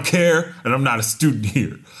 I don't care, and I'm not a student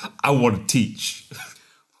here. I want to teach.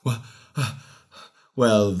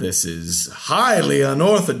 Well, this is highly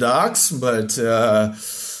unorthodox, but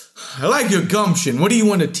I like your gumption. What do you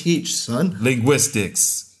want to teach, son?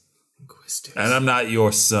 Linguistics. And I'm not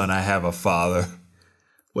your son. I have a father.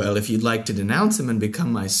 Well, if you'd like to denounce him and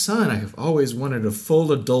become my son, I have always wanted a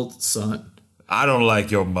full adult son. I don't like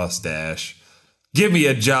your mustache. Give me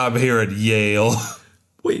a job here at Yale.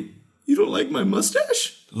 Wait, you don't like my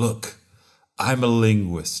mustache? Look, I'm a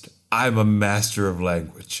linguist. I'm a master of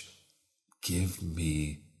language. Give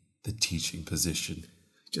me the teaching position.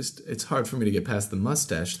 It's hard for me to get past the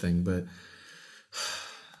mustache thing, but...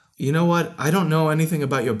 You know what? I don't know anything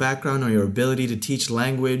about your background or your ability to teach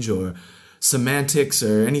language or semantics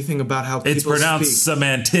or anything about how people speak. It's pronounced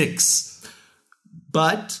semantics.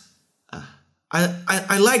 But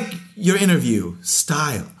I like your interview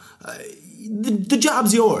style. The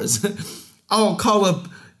job's yours. I'll call up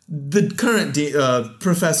the current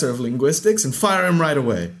professor of linguistics and fire him right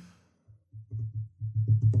away.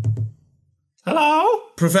 Hello?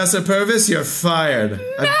 Professor Purvis, you're fired. No!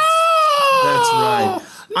 That's right.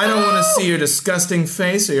 I don't want to see your disgusting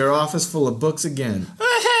face or your office full of books again.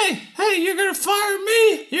 Hey, you're going to fire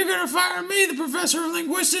me? You're going to fire me? The professor of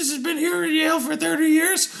linguistics has been here at Yale for 30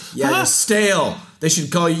 years? Yeah, you're stale. They should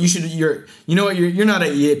call you, you know what, you're not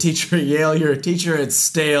a teacher at Yale, you're a teacher at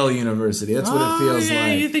Stale University. That's what it feels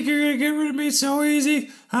like. You think you're going to get rid of me so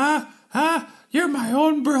easy? Huh? You're my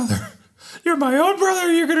own brother. You're my own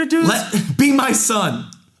brother, you're going to do this? Be my son.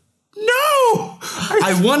 No!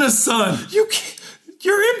 I want a son.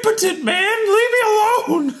 You're impotent, man. Leave me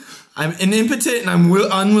alone. I'm impotent and I'm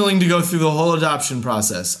unwilling to go through the whole adoption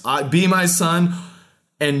process. Be my son,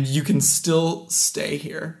 and you can still stay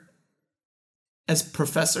here as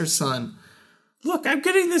Professor's son. Look, I'm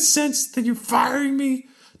getting the sense that you're firing me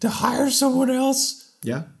to hire someone else.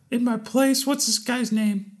 Yeah? In my place. What's this guy's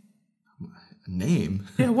name? Name?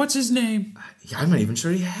 Yeah, what's his name? I'm not even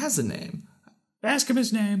sure he has a name. Ask him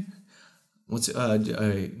his name. What's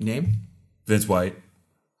name? Vince White.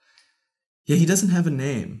 Yeah, he doesn't have a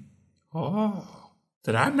name. Oh,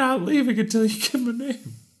 then I'm not leaving until you give him a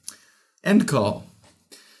name. End call.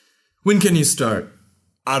 When can you start?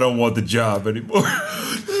 I don't want the job anymore. No,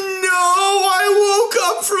 I woke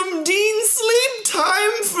up from Dean's sleep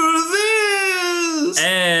time for this.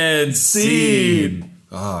 And scene.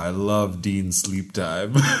 Oh, I love Dean's sleep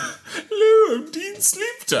time. Love Dean's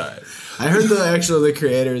sleep time. I heard the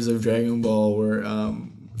creators of Dragon Ball were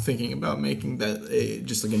thinking about making that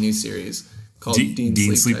just like a new series called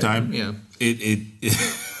Dean's Sleep Time. Yeah.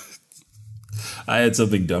 I had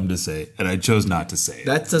something dumb to say, and I chose not to say it.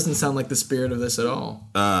 That doesn't sound like the spirit of this at all.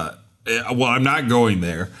 Well, I'm not going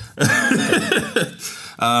there.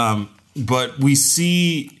 But we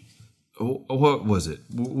see, what was it?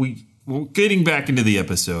 We're getting back into the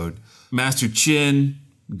episode. Master Chin,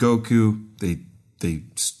 Goku, they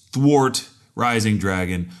thwart Rising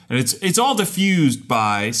Dragon, and it's all diffused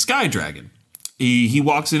by Sky Dragon. He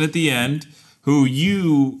walks in at the end, who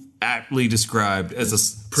you aptly described as a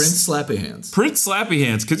Prince Slappyhands. Prince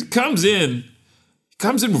Slappyhands, because he comes in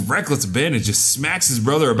with reckless abandon, just smacks his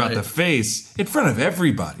brother about the face in front of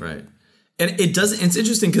everybody. Right. And it's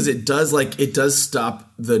interesting because it does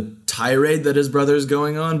stop the tirade that his brother's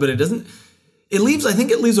going on, but I think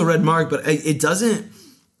it leaves a red mark, but it doesn't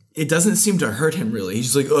seem to hurt him really.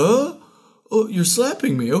 He's just like, oh, you're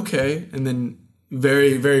slapping me. Okay. And then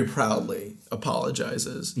very, very proudly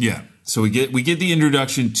apologizes. Yeah. So we get the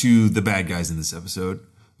introduction to the bad guys in this episode.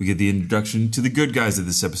 We get the introduction to the good guys of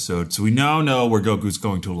this episode. So we now know where Goku's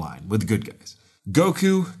going to align with the good guys.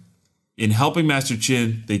 Goku, in helping Master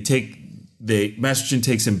Chin, Master Chin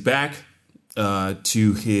takes him back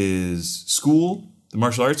to his school, the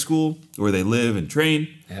martial arts school, where they live and train.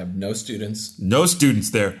 They have no students. No students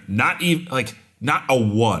there. Not even not a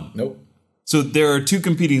one. Nope. So there are two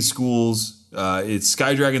competing schools. It's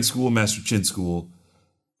Sky Dragon School, Master Chin School.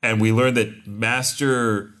 And we learned that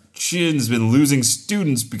Master Chin's been losing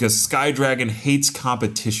students because Sky Dragon hates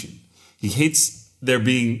competition. He hates there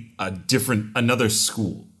being another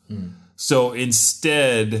school. So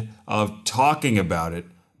instead of talking about it,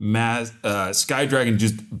 Sky Dragon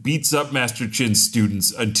just beats up Master Chin's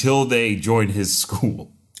students until they join his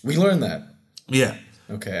school. We learned that. Yeah.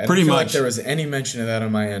 Okay. I don't feel like there was any mention of that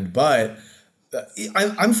on my end, but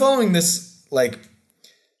I'm following this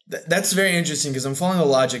that's very interesting because I'm following the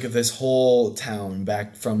logic of this whole town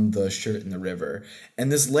back from the shirt in the river.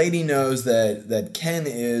 And this lady knows that Ken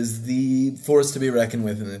is the force to be reckoned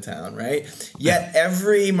with in the town, right? Yet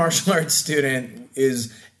every martial arts student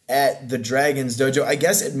is at the Dragon's dojo. I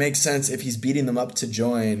guess it makes sense if he's beating them up to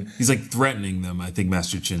join. He's threatening them, I think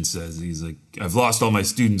Master Chin says. He's like, I've lost all my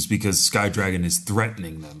students because Sky Dragon is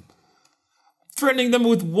threatening them. Threatening them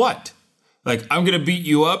with what? I'm going to beat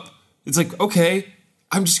you up? It's okay.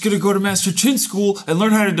 I'm just going to go to Master Chin's school and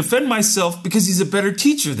learn how to defend myself because he's a better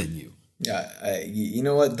teacher than you. Yeah, you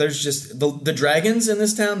know what? There's just the dragons in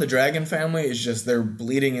this town. The dragon family is just they're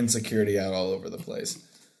bleeding insecurity out all over the place.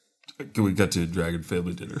 We got to Dragon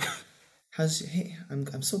family dinner. Hey,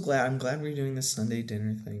 I'm so glad. I'm glad we're doing this Sunday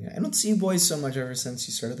dinner thing. I don't see you boys so much ever since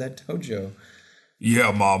you started that dojo.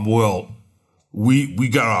 Yeah, Mom. Well, we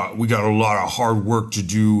got a lot of hard work to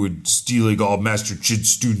do in stealing all Master Chin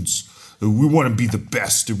students. We want to be the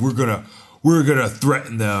best, and we're gonna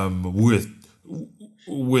threaten them with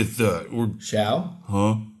Shao?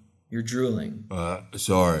 Huh? You're drooling.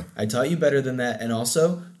 Sorry. I taught you better than that, and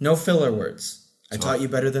also no filler words. I taught you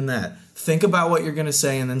better than that. Think about what you're gonna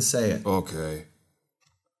say and then say it. Okay.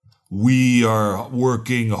 We are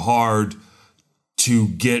working hard to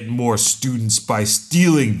get more students by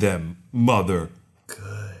stealing them, Mother.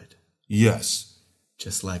 Good. Yes.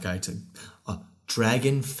 Just like I took.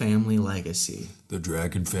 Dragon family legacy. The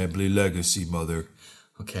Dragon family legacy, Mother.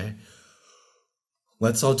 Okay.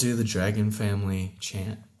 Let's all do the Dragon family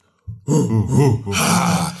chant.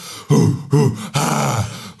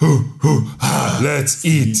 Let's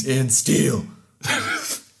eat and steal.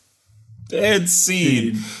 And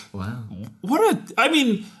seed. Wow.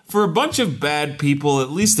 For a bunch of bad people, at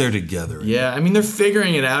least they're together. Yeah, they're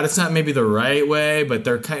figuring it out. It's not maybe the right way, but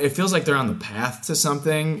it feels like they're on the path to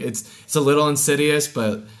something. It's a little insidious,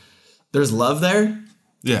 but there's love there.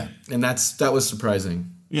 Yeah. And that was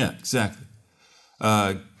surprising. Yeah, exactly.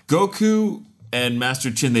 Goku and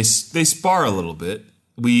Master Chin, they spar a little bit.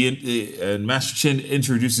 And Master Chin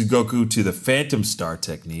introduces Goku to the Phantom Star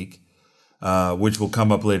technique, which will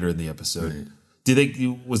come up later in the episode. Right.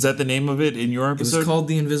 Was that the name of it in your episode? It was called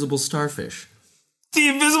the Invisible Starfish. The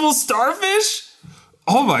Invisible Starfish?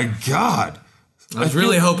 Oh my God. I was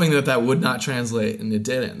really hoping that would not translate, and it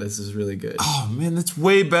didn't. This is really good. Oh man, that's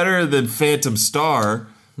way better than Phantom Star.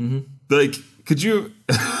 Mm-hmm. Could you...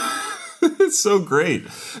 It's so great.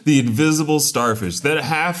 The invisible starfish. That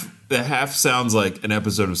half sounds like an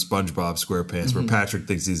episode of SpongeBob SquarePants where Patrick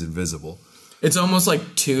thinks he's invisible. It's almost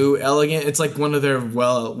like too elegant. It's like one of their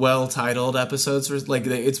well titled episodes.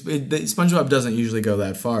 SpongeBob doesn't usually go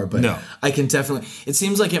that far, but no. I can definitely. It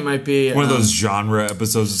seems like it might be one of those genre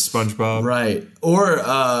episodes of SpongeBob, right? Or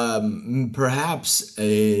perhaps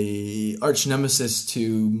a arch nemesis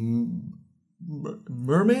to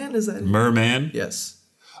Merman. Is that Merman? Yes.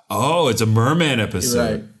 Oh, it's a Merman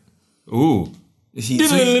episode. Right. Ooh.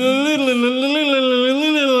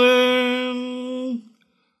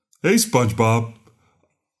 Hey, SpongeBob.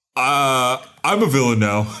 I'm a villain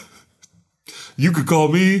now. You could call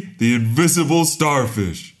me the invisible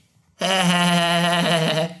starfish.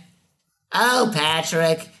 Oh,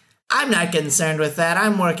 Patrick. I'm not concerned with that.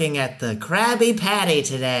 I'm working at the Krabby Patty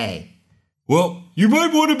today. Well, you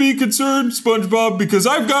might want to be concerned, SpongeBob, because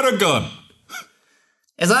I've got a gun.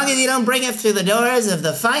 As long as you don't bring it through the doors of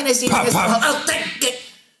the finest eating I'm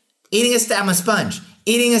a sponge.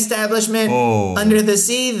 Eating establishment under the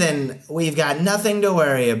sea, then we've got nothing to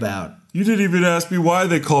worry about. You didn't even ask me why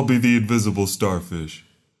they called me the invisible starfish.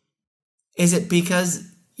 Is it because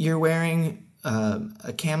you're wearing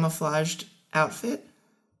a camouflaged outfit?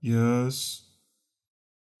 Yes.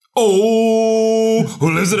 Oh,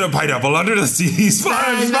 who lives in a pineapple under the sea?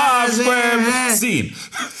 SpongeBob SquarePants. Scene.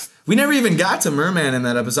 We never even got to Merman in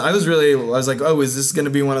that episode. I was like, oh, is this going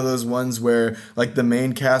to be one of those ones where like the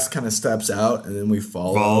main cast kind of steps out and then we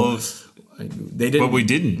follow? They didn't. But we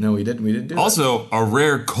didn't. No, we didn't. We didn't do also, a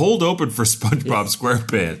rare cold open for SpongeBob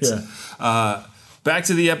SquarePants. Yeah. Back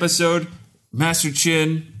to the episode. Master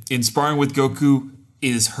Chin, in sparring with Goku,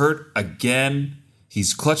 is hurt again.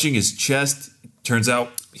 He's clutching his chest. Turns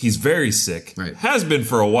out he's very sick. Right. Has been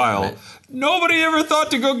for a while. Right. Nobody ever thought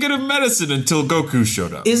to go get him medicine until Goku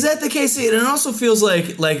showed up. Is that the case? And it also feels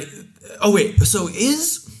like oh wait, so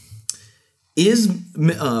is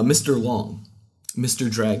Mr. Long, Mr.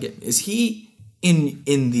 Dragon, is he in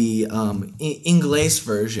the English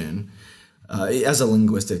version? As a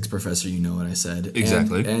linguistics professor, you know what I said.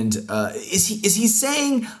 Exactly. And is he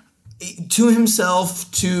saying to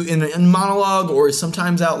himself, in monologue, or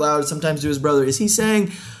sometimes out loud, sometimes to his brother, is he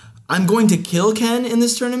saying, "I'm going to kill Ken in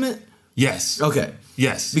this tournament"? Yes. Okay.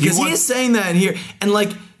 Yes. Because he is saying that in here, and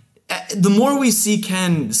like the more we see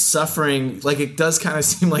Ken suffering, like it does kind of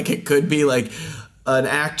seem like it could be like an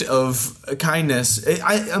act of kindness.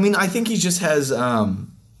 I mean, I think he just has.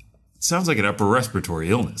 Sounds like an upper respiratory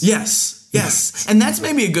illness. Yes, and that's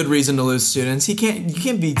maybe a good reason to lose students. You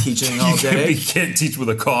can't be teaching all day. You can't teach with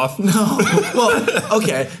a cough. No, well,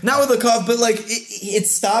 okay, not with a cough, but like it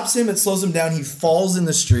stops him, it slows him down. He falls in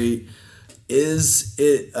the street. Is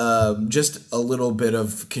it just a little bit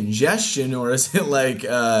of congestion, or is it like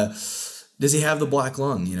does he have the black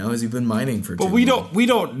lung? You know, has he been mining for? But we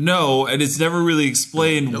don't know, and it's never really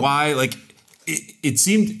explained why. Like. It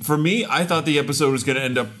seemed, for me, I thought the episode was going to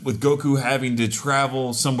end up with Goku having to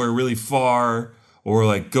travel somewhere really far or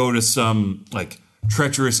like go to some like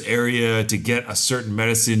treacherous area to get a certain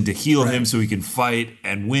medicine to heal him so he can fight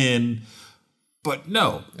and win. But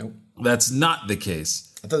no, that's not the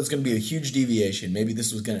case. I thought it was going to be a huge deviation. Maybe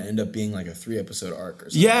this was going to end up being like a 3-episode arc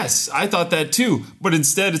or something. Yes, I thought that too. But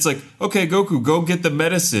instead it's like, okay, Goku, go get the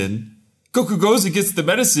medicine. Goku goes and gets the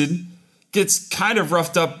medicine. Gets kind of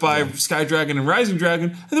roughed up by Sky Dragon and Rising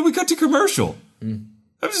Dragon, and then we cut to commercial. I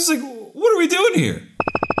was just like, what are we doing here?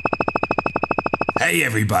 Hey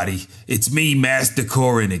everybody, it's me, Master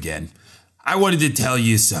Korin again. I wanted to tell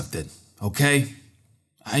you something, okay?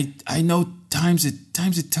 I know times are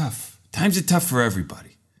tough. Times are tough for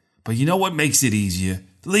everybody. But you know what makes it easier?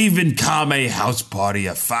 Leaving Kame House Party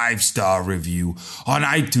a 5-star review on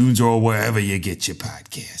iTunes or wherever you get your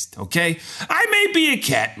podcast, okay? I may be a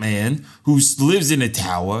cat man who lives in a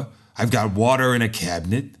tower. I've got water in a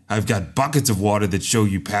cabinet. I've got buckets of water that show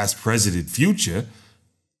you past, present, and future.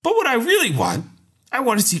 But what I really want, I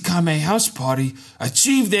want to see Kame House Party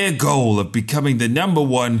achieve their goal of becoming the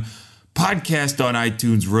 #1 podcast on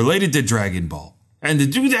iTunes related to Dragon Ball. And to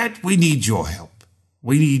do that, we need your help.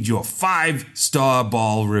 We need your 5-star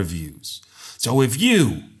ball reviews. So if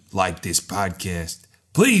you like this podcast,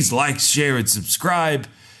 please like, share, and subscribe.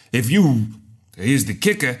 Here's the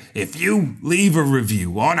kicker, if you leave a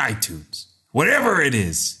review on iTunes, whatever it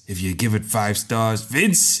is, if you give it 5 stars,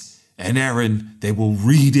 Vince and Aaron, they will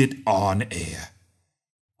read it on air.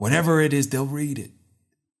 Whatever it is, they'll read it.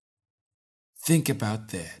 Think about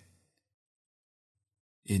that.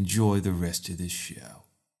 Enjoy the rest of this show.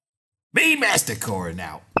 Me, Master Korin,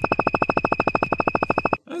 now.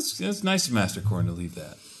 That's nice of Master Korin to leave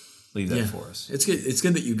that. leave that for us. It's good. It's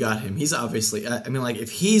good that you got him. He's obviously. I mean, like,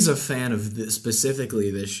 if he's a fan of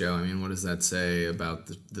specifically this show, I mean, what does that say about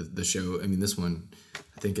the show? I mean, this one,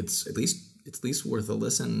 I think it's at least worth a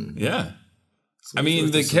listen. Yeah, I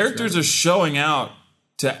mean, the characters are showing out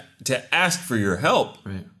to ask for your help,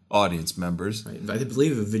 right? Audience members. Right. I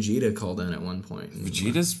believe Vegeta called in at one point.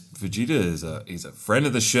 Vegeta he's a friend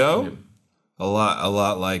of the show. Yep. A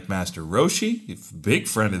lot like Master Roshi, big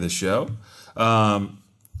friend of the show.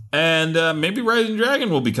 And maybe Rising Dragon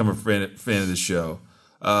will become a fan of the show.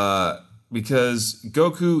 Because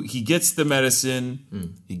Goku, he gets the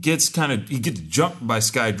medicine. He gets jumped by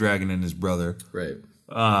Sky Dragon and his brother. Right.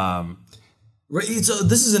 Right. So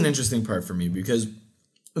this is an interesting part for me because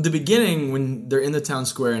at the beginning, when they're in the town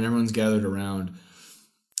square and everyone's gathered around,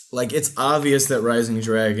 like, it's obvious that Rising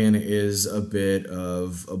Dragon is a bit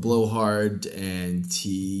of a blowhard and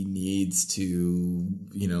he needs to,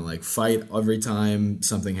 like, fight every time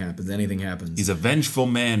something happens, anything happens. He's a vengeful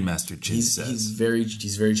man, Master Chin says. He's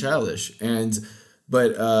very childish.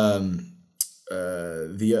 But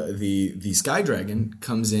the Sky Dragon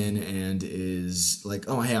comes in and is like,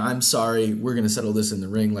 oh, hey, I'm sorry, we're going to settle this in the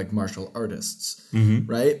ring like martial artists,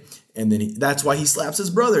 right? And then that's why he slaps his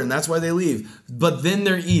brother, and that's why they leave. But then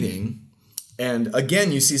they're eating, and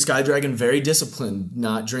again, you see Sky Dragon very disciplined,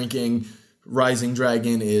 not drinking. Rising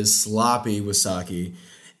Dragon is sloppy with sake,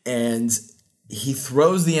 and he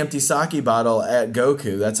throws the empty sake bottle at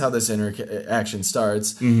Goku. That's how this interaction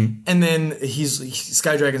starts. And then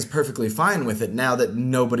Sky Dragon's perfectly fine with it now that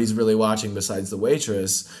nobody's really watching besides the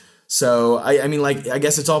waitress. So, I mean, like, I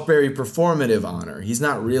guess it's all very performative honor. He's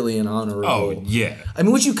not really an honorable. Oh, yeah. I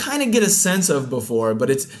mean, which you kind of get a sense of before, but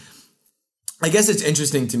I guess it's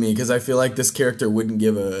interesting to me because I feel like this character wouldn't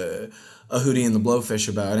give a Hootie and the Blowfish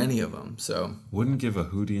about any of them. So wouldn't give a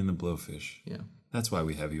Hootie and the Blowfish. Yeah. That's why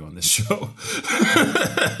we have you on this show.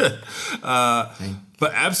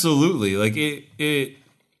 But absolutely, like,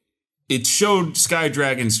 it showed Sky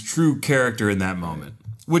Dragon's true character in that moment,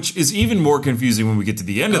 which is even more confusing when we get to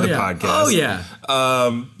the end of the podcast. Oh, yeah.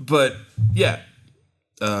 But, yeah,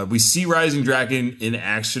 we see Rising Dragon in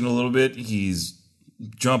action a little bit. He's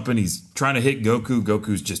jumping. He's trying to hit Goku.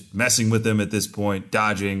 Goku's just messing with him at this point,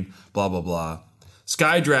 dodging, blah, blah, blah.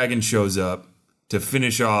 Sky Dragon shows up to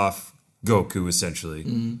finish off Goku, essentially.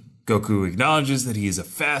 Goku acknowledges that he is a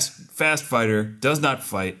fast fighter, does not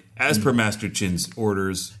fight, as per Master Chin's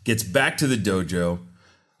orders, gets back to the dojo.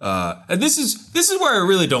 And this is where I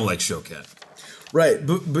really don't like Shokan. Right,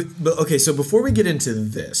 but okay, so before we get into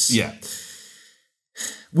this, yeah,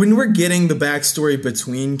 when we're getting the backstory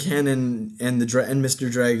between Ken and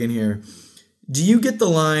Mr. Dragon here, do you get the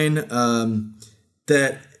line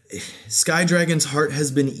that Sky Dragon's heart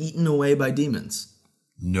has been eaten away by demons?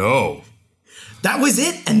 No. That was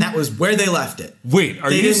it, and that was where they left it. Wait,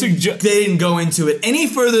 they didn't go into it any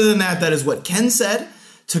further than that. That is what Ken said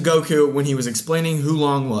to Goku when he was explaining who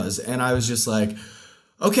Long was, and I was just like,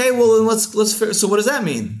 okay, well then let's. So what does that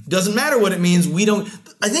mean? Doesn't matter what it means. We don't.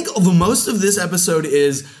 I think most of this episode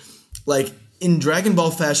is like in Dragon Ball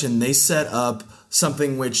fashion. They set up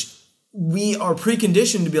something which we are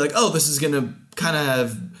preconditioned to be like, oh, this is gonna kind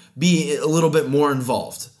of be a little bit more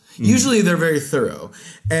involved. Usually they're very thorough.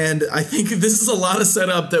 And I think this is a lot of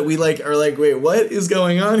setup that we are like, wait, what is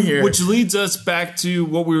going on here? Which leads us back to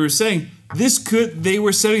what we were saying. They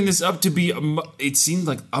were setting this up to be, it seemed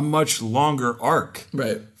like a much longer arc.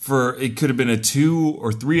 Right. It could have been a 2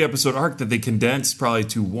 or 3 episode arc that they condensed probably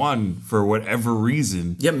to 1 for whatever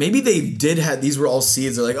reason. Yeah, maybe they did have, these were all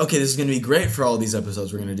seeds. They're like, okay, this is going to be great for all these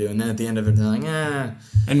episodes we're going to do. And then at the end of it, they're like, eh.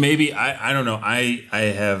 And maybe, I don't know, I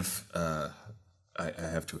have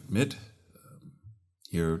to admit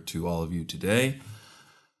here to all of you today,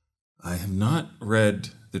 I have not read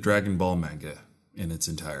the Dragon Ball manga in its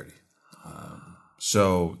entirety.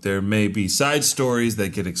 So there may be side stories that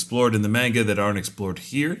get explored in the manga that aren't explored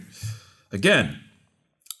here. Again,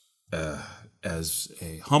 as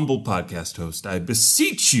a humble podcast host, I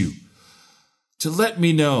beseech you to let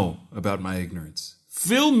me know about my ignorance.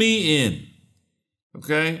 Fill me in.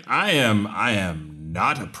 Okay? I am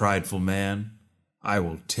not a prideful man. I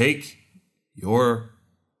will take your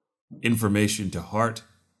information to heart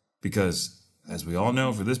because, as we all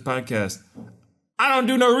know for this podcast, I don't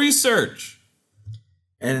do no research.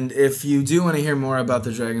 And if you do want to hear more about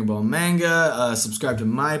the Dragon Ball manga, subscribe to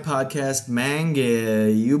my podcast,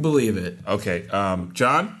 Manga You Believe It. Okay,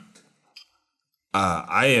 John,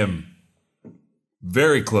 I am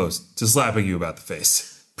very close to slapping you about the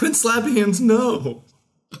face. Prince Slappyhands, no.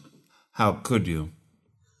 How could you?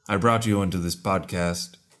 I brought you into this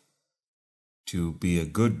podcast to be a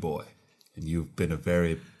good boy. And you've been a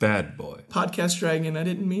very bad boy. Podcast Dragon, I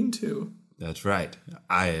didn't mean to. That's right.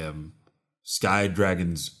 I am Sky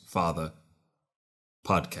Dragon's father,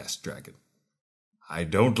 Podcast Dragon. I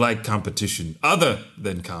don't like competition other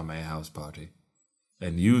than Kame House Party.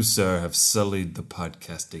 And you, sir, have sullied the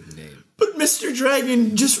podcasting name. But Mr.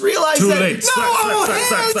 Dragon, just realize Too that... late. No,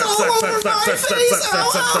 hands all over my face.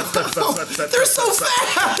 Oh, they're so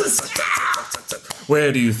fast.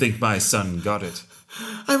 Where do you think my son got it?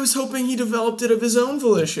 I was hoping he developed it of his own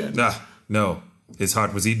volition. No. His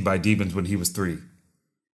heart was eaten by demons when he was 3.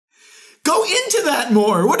 Go into that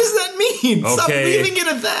more. What does that mean? Okay. Stop leaving it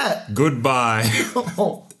at that. Goodbye.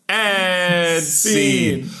 Oh. And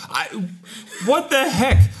scene. What the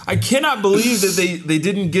heck? I cannot believe that they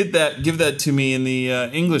didn't give that to me in the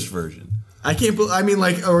English version. I can't believe, I mean,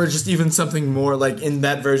 like, or just even something more, like, in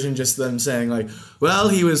that version, just them saying, like, well,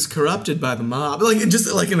 he was corrupted by the mob. Like,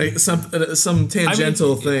 just, like, in some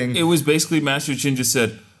tangential thing. It was basically Master Chin just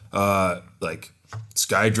said, like,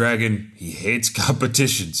 Sky Dragon, he hates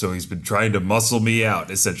competition, so he's been trying to muscle me out,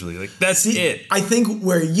 essentially. Like, that's it. I think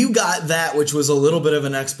where you got that, which was a little bit of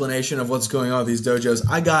an explanation of what's going on with these dojos,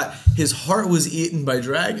 I got his heart was eaten by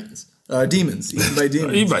dragons. Demons. Eaten by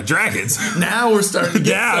demons. Eaten by dragons. Now we're starting to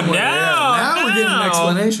get somewhere. Now we're getting an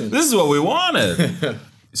explanation. This is what we wanted.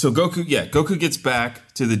 So Goku gets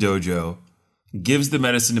back to the dojo, gives the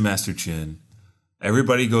medicine to Master Chin.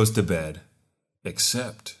 Everybody goes to bed,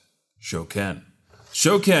 except Shoken.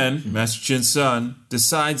 Shoken, Master Chin's son,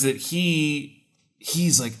 decides that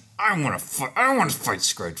he's like, I want to fight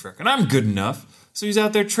Sky Dragon. I'm good enough. So he's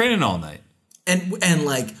out there training all night. And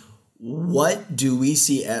like, what do we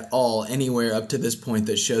see at all anywhere up to this point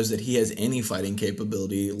that shows that he has any fighting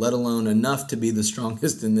capability, let alone enough to be the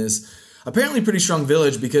strongest in this apparently pretty strong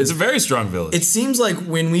village? Because it's a very strong village. It seems like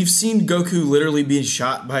when we've seen Goku literally be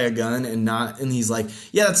shot by a gun and he's like,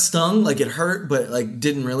 yeah, it stung, like it hurt, but like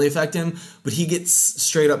didn't really affect him. But he gets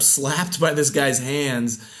straight up slapped by this guy's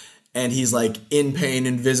hands and he's like in pain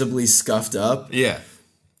and visibly scuffed up. Yeah.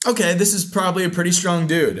 Okay, this is probably a pretty strong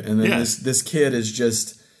dude. And then this kid is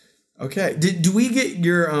just okay. Do we get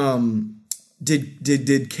your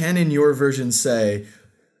did Ken in your version say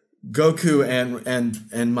Goku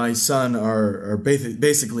and my son are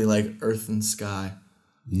basically like Earth and Sky?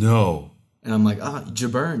 No. And I'm like,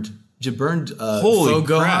 Jaburned. Holy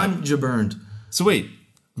crap. Gohan, Jaburned. So wait,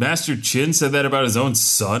 Master Chin said that about his own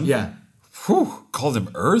son? Yeah. Whew, called him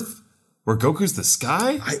Earth? Where Goku's the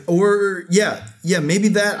Sky? Maybe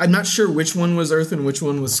that. I'm not sure which one was Earth and which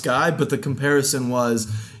one was Sky, but the comparison was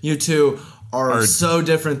you two are so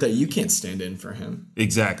different that you can't stand in for him.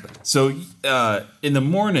 Exactly. So in the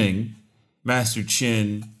morning, Master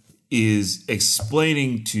Chin is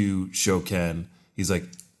explaining to Shoken, he's like,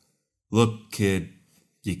 look, kid,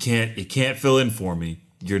 you can't fill in for me.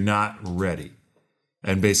 You're not ready.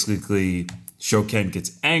 And basically, Shoken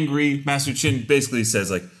gets angry. Master Chin basically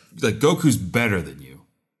says, like Goku's better than you.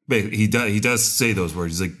 He does say those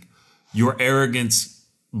words. He's like, your arrogance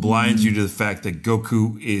blinds you to the fact that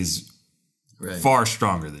Goku is far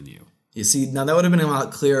stronger than you. You see, now that would have been a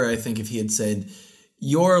lot clearer, I think, if he had said,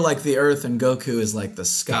 you're like the Earth and Goku is like the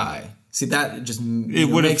sky. See, that just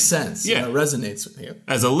makes sense. Yeah. It resonates with you.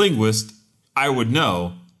 As a linguist, I would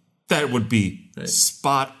know that would be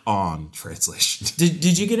spot on translation.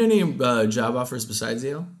 Did you get any job offers besides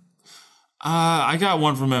Yale? I got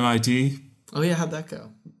one from MIT. Oh yeah, how'd that go?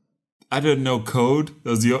 I didn't know code.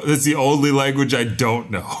 That's the only language I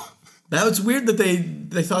don't know. That was weird that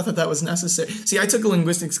they thought that was necessary. See, I took a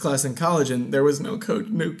linguistics class in college, and there was no code.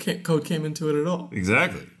 No code came into it at all.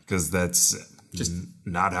 Exactly, because that's just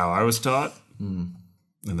not how I was taught, and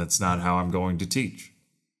that's not how I'm going to teach.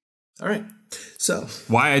 All right, so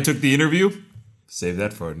why I took the interview? Save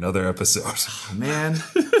that for another episode. Oh, man.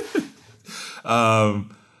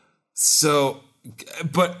 So,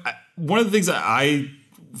 but one of the things that I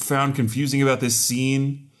found confusing about this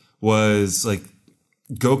scene was like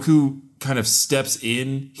Goku kind of steps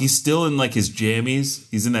in. He's still in like his jammies.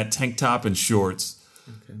 He's in that tank top and shorts.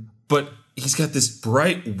 Okay. But he's got this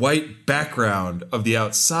bright white background of the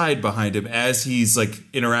outside behind him as he's like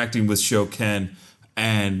interacting with Shoken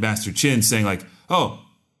and Master Chin saying like, oh,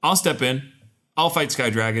 I'll step in. I'll fight Sky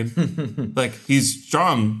Dragon. Like, he's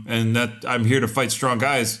strong, and that I'm here to fight strong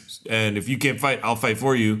guys. And if you can't fight, I'll fight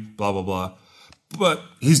for you. Blah, blah, blah. But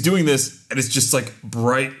he's doing this, and it's just like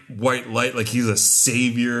bright white light, like he's a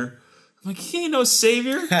savior. I'm like, he ain't no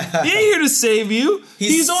savior. He ain't here to save you.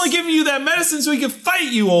 He's only giving you that medicine so he can fight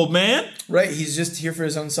you, old man. Right, he's just here for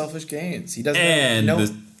his own selfish gains. He doesn't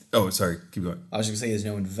sorry, keep going. I was just gonna say, he has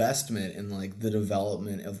no investment in like the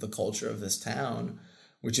development of the culture of this town.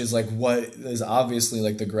 which is like what is obviously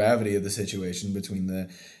like the gravity of the situation between the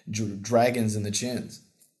dragons and the chins.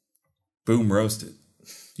 Boom, roasted.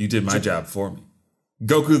 You did my job for me.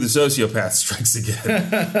 Goku the sociopath strikes again.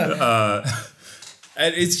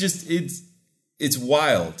 And it's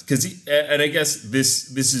wild because and I guess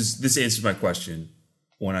this answers my question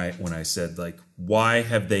when I said like, why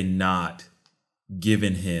have they not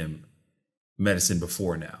given him medicine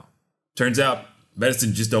before now? Turns out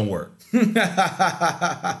medicine just don't work.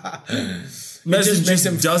 Medicine makes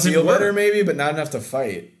him doesn't feel work. better maybe, but not enough to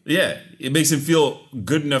fight. Yeah, it makes him feel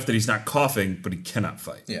good enough that he's not coughing, but he cannot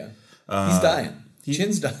fight. Yeah, he's dying.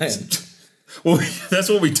 Chin's dying. Well, that's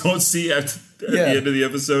what we don't see at the end of the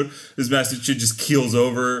episode. Is Master Chin just keels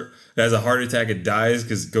over, has a heart attack, and dies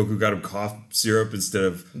because Goku got him cough syrup instead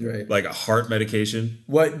of like a heart medication.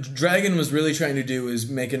 What Dragon was really trying to do is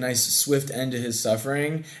make a nice swift end to his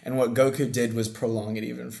suffering, and what Goku did was prolong it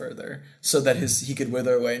even further, so that he could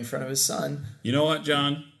wither away in front of his son. You know what,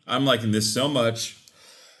 John? I'm liking this so much.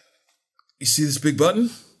 You see this big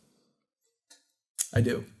button? I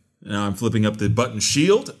do. Now I'm flipping up the button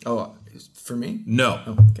shield. Oh, for me? No.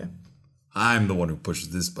 Oh, okay. I'm the one who pushes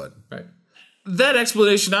this button. Right. That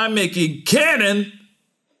explanation I'm making canon,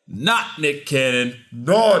 not Nick Cannon.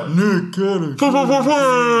 Not Nick Cannon.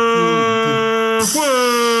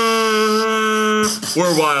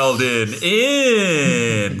 We're wild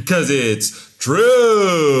in, because it's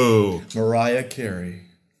true. Mariah Carey.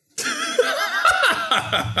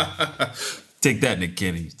 Take that, Nick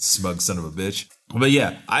Cannon, you smug son of a bitch. But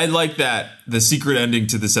yeah, I like that the secret ending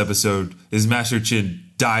to this episode is Master Chin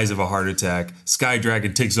dies of a heart attack. Sky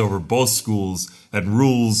Dragon takes over both schools and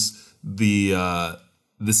rules the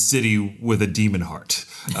city with a demon heart.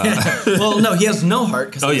 Well, no, he has no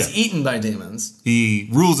heart because he's yeah. eaten by demons. He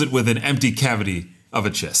rules it with an empty cavity of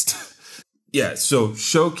a chest. Yeah, so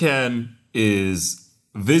Shoken is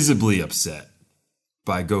visibly upset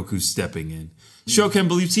by Goku stepping in. Shoken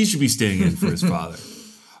believes he should be staying in for his father.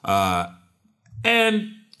 And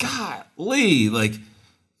golly, like,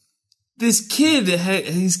 this kid,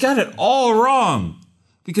 he's got it all wrong.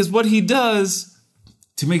 Because what he does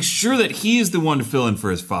to make sure that he is the one to fill in for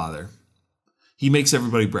his father, he makes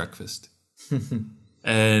everybody breakfast.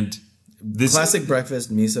 And this Classic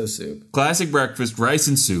breakfast, miso soup. classic breakfast, rice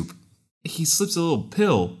and soup. He slips a little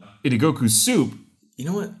pill into Goku's soup. You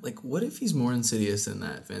know what? Like, what if he's more insidious than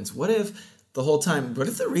that, Vince? What if the whole time, what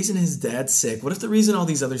if the reason his dad's sick, what if the reason all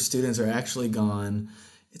these other students are actually gone,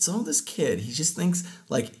 it's all this kid. He just thinks,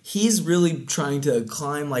 like, he's really trying to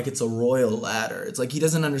climb like it's a royal ladder. It's like he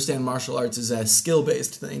doesn't understand martial arts as a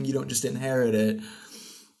skill-based thing. You don't just inherit it.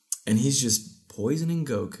 And he's just poisoning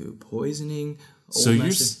Goku, poisoning old So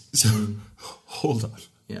Master hold on.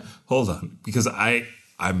 Yeah. Hold on. Because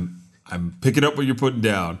I'm picking up what you're putting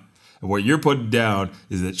down. And what you're putting down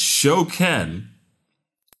is that Shoken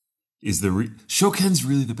is Shoken's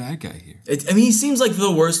really the bad guy here. I mean, he seems like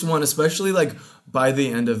the worst one, especially like by the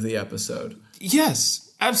end of the episode.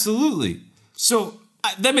 Yes, absolutely. So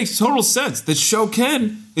that makes total sense. That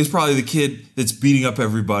Shoken is probably the kid that's beating up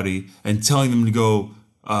everybody and telling them to go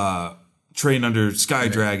train under Sky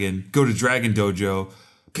Dragon, go to Dragon Dojo,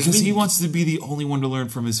 because he wants to be the only one to learn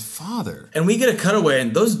from his father. And we get a cutaway,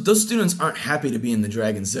 and those students aren't happy to be in the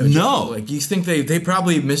Dragon's Dojo. No. Like, you think they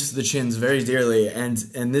probably missed the chins very dearly, and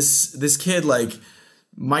this kid, like,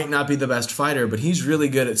 might not be the best fighter, but he's really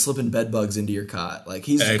good at slipping bed bugs into your cot. Like,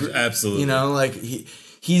 he's Absolutely. You know, like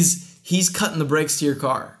he's cutting the brakes to your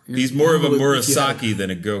car. He's more of a Murasaki than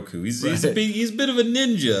a Goku. He's a bit of a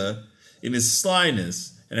ninja in his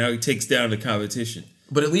slyness and how he takes down the competition.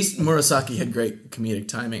 But at least Murasaki had great comedic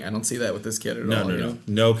timing. I don't see that with this kid at all.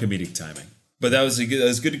 No comedic timing. But that was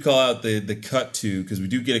good to call out the cut to, because we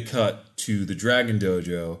do get a cut to the Dragon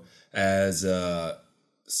Dojo as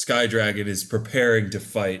Sky Dragon is preparing to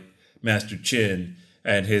fight Master Chin,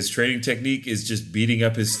 and his training technique is just beating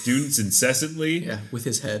up his students incessantly. Yeah, with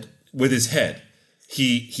his head. With his head.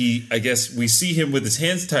 He I guess we see him with his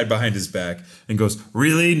hands tied behind his back and goes,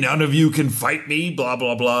 "Really? None of you can fight me? Blah,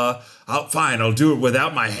 blah, blah. Fine, I'll do it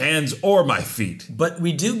without my hands or my feet." But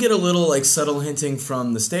we do get a little, like, subtle hinting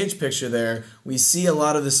from the stage picture there. We see a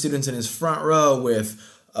lot of the students in his front row with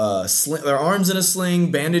their arms in a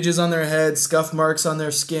sling, bandages on their head, scuff marks on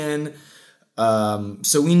their skin.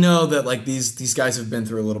 So we know that, like, these guys have been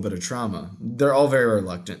through a little bit of trauma. They're all very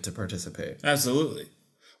reluctant to participate. Absolutely.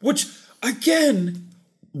 Which, again,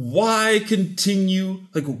 why continue?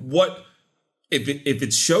 Like, what if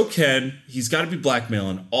it's Shoken? He's got to be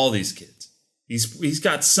blackmailing all these kids. He's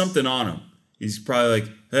got something on him. He's probably like,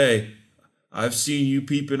 "Hey, I've seen you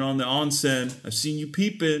peeping on the onsen. I've seen you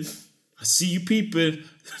peeping. I see you peeping.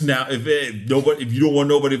 Now, if you don't want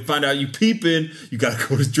nobody to find out you peeping, you gotta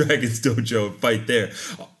go to Dragon's Dojo and fight there.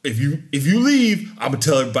 If you leave, I'm gonna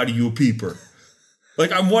tell everybody you a peeper.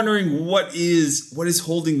 Like, I'm wondering what is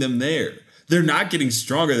holding them there. They're not getting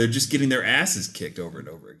stronger. They're just getting their asses kicked over and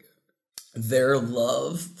over again. Their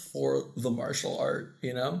love for the martial art,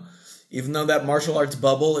 you know? Even though that martial arts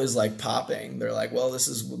bubble is like popping, they're like, well,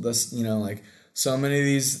 this, you know, like so many of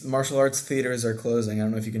these martial arts theaters are closing. I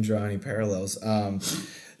don't know if you can draw any parallels.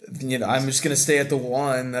 You know, I'm just going to stay at the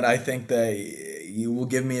one that I think that you will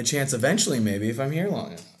give me a chance eventually, maybe, if I'm here long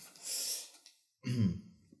enough.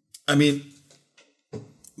 I mean,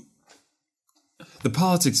 the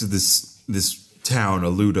politics of this town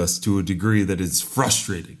elude us to a degree that is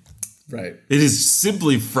frustrating. Right. It is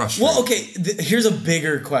simply frustrating. Well, okay, here's a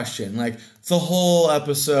bigger question. Like, the whole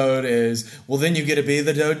episode is, well, then you get to be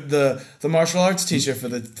the martial arts teacher for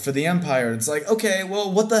the Empire. It's like, okay,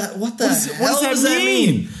 well, what the hell does that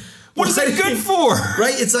mean? What is that good for?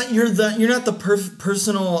 Right? It's not you're not the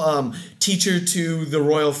personal teacher to the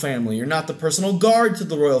royal family. You're not the personal guard to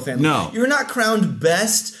the royal family. No. You're not crowned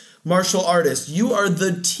best martial artist. You are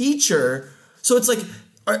the teacher. So it's like,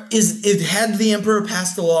 had the emperor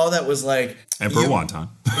passed a law that was like Emperor Wonton?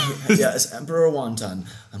 Yes, Emperor Wonton.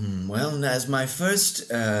 Well, as my first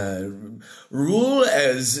rule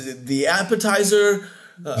as the appetizer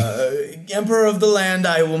emperor of the land,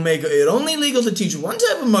 I will make it only legal to teach one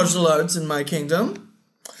type of martial arts in my kingdom.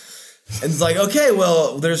 And it's like, okay,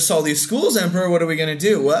 well, there's all these schools, Emperor. What are we gonna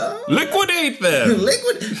do? Well, liquidate them.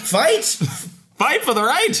 Fight for the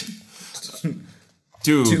right.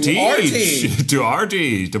 To teach,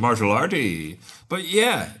 to martial arty. But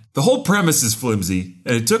yeah, the whole premise is flimsy,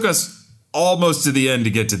 and it took us almost to the end to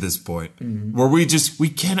get to this point, where we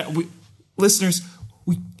can't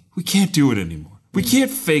do it anymore. We can't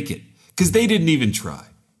fake it, because they didn't even try,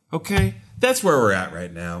 okay? That's where we're at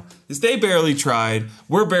right now, is they barely tried,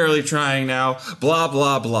 we're barely trying now, blah,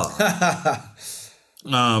 blah, blah.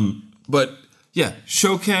 But yeah,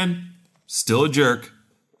 Shoken, still a jerk,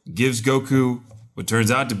 gives Goku what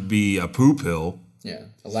turns out to be a poo pill. Yeah,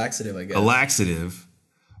 a laxative, I guess. A laxative.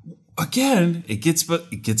 Again, it gets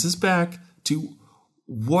us back to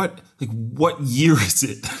what year is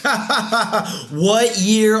it? What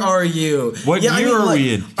year are you? What year are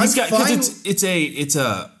we in? He's got, because it's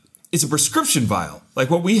a prescription vial, like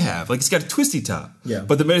what we have. Like, it's got a twisty top. Yeah.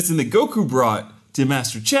 But the medicine that Goku brought to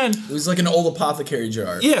Master Chen, it was like an old apothecary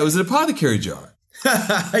jar. Yeah, it was an apothecary jar.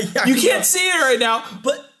 You can't see it right now,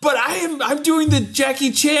 but I'm doing the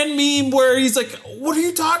Jackie Chan meme where he's like, what are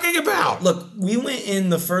you talking about? Look, we went in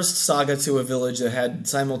the first saga to a village that had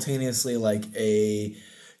simultaneously like a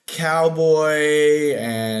cowboy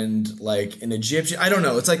and like an Egyptian. I don't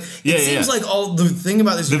know. It's like, it seems like all the thing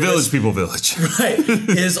about this. The Village People Village. Right.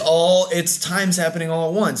 It's times happening all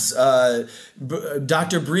at once.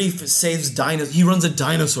 Dr. Brief saves dinosaurs. He runs a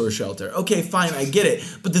dinosaur shelter. Okay, fine. I get it.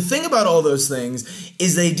 But the thing about all those things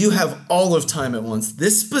is they do have all of time at once.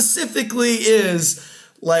 This specifically is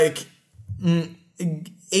like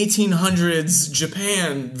 1800s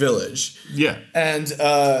Japan village. Yeah. And,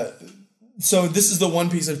 so this is the one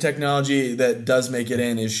piece of technology that does make it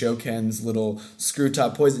in, is Shoken's little screw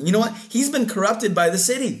top poison. You know what? He's been corrupted by the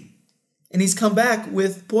city, and he's come back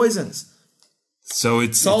with poisons. So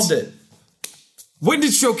it solved it. When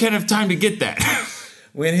did Shoken have time to get that?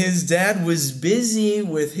 When his dad was busy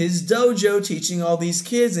with his dojo teaching all these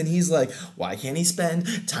kids, and he's like, why can't he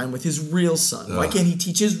spend time with his real son? Why can't he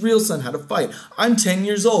teach his real son how to fight? I'm 10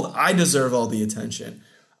 years old. I deserve all the attention.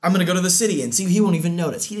 I'm going to go to the city and see. He won't even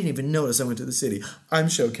notice. He didn't even notice I went to the city. I'm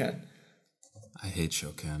Shoken. I hate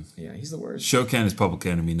Shoken. Yeah, he's the worst. Shoken is public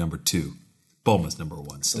enemy number 2. Bulma's number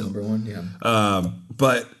 1 still. Number 1, yeah.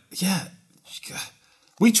 But yeah,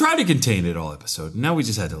 we tried to contain it all episode. Now we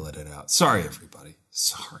just had to let it out. Sorry, everybody.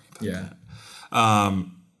 Sorry about that.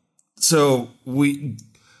 So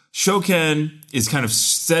Shoken is kind of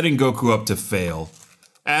setting Goku up to fail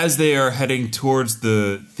as they are heading towards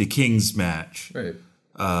the King's match. Right.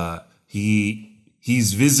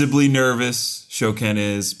 He's visibly nervous, Shoken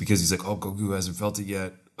is, because he's like, oh, Goku hasn't felt it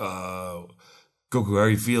yet. Goku, how are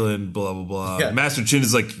you feeling? Blah, blah, blah. Yeah. Master Chin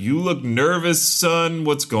is like, you look nervous, son.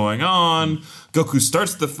 What's going on? Goku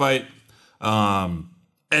starts the fight. And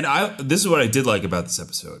this is what I did like about this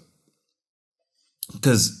episode.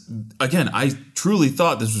 Because, again, I truly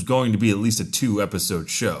thought this was going to be at least a 2-episode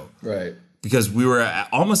show. Right. Because we were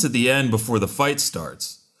almost at the end before the fight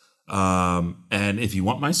starts. And if you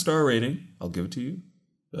want my star rating, I'll give it to you.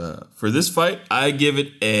 For this fight, I give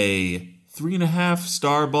it a 3.5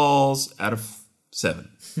 star balls out of 7.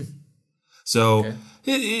 So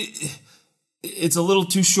it's a little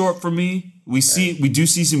too short for me. We do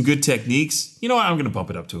see some good techniques. You know what? I'm going to bump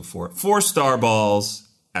it up to a 4. 4 star balls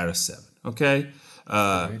out of 7. Okay.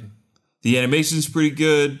 The animation is pretty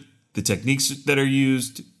good. The techniques that are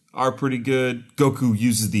used are pretty good. Goku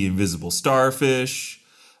uses the invisible starfish.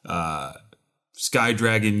 Sky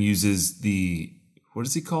Dragon uses the, what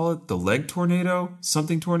does he call it? The leg tornado?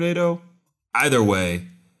 Something tornado? Either way,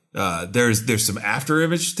 there's some after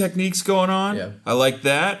image techniques going on. Yeah. I like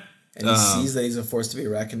that. And he sees that he's a force to be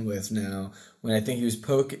reckoned with now. When I think he was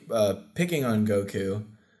picking on Goku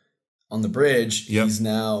on the bridge, he's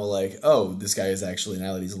now like, oh, this guy is actually,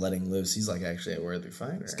 now that he's letting loose, he's like actually a worthy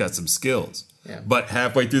fighter. He's got some skills. Yeah. But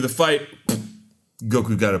halfway through the fight,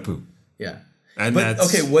 Goku got a poo. Yeah. And but,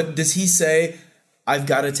 okay, what does he say? I've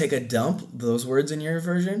got to take a dump? Those words in your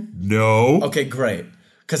version? No. Okay, great.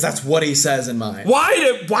 Because that's what he says in mine.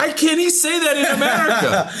 Why can't he say that in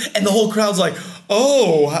America? And the whole crowd's like,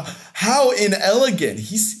 oh, how inelegant.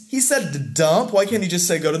 He said to dump. Why can't he just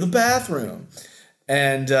say go to the bathroom?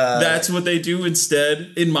 And that's what they do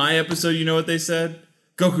instead. In my episode, you know what they said?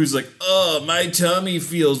 Goku's like, oh, my tummy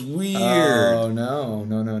feels weird. Oh,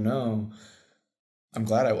 no. I'm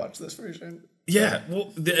glad I watched this version. Yeah,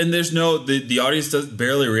 well, and there's no, the audience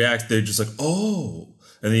barely reacts. They're just like, oh.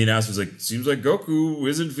 And the announcer's like, seems like Goku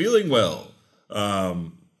isn't feeling well.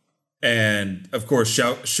 And, of course,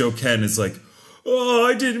 Shoken is like, oh,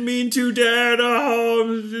 I didn't mean to, Dad.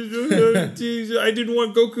 Oh, I didn't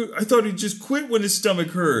want Goku. I thought he'd just quit when his stomach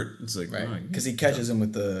hurt. It's like, right, because he catches him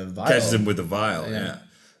with the vial. Yeah.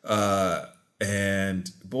 And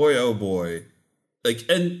boy, oh boy. Like,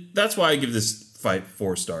 and that's why I give this fight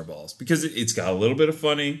 4 star balls. Because it's got a little bit of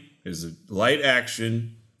funny. There's a light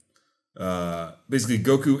action. Basically,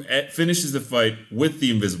 Goku finishes the fight with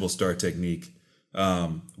the invisible star technique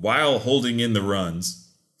while holding in the runs,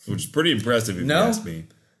 which is pretty impressive if you ask me.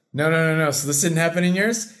 No. So this didn't happen in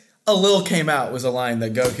yours? A Lil came out was a line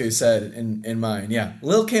that Goku said in mine. Yeah,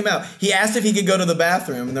 Lil came out. He asked if he could go to the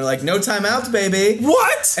bathroom, and they're like, no timeouts, baby.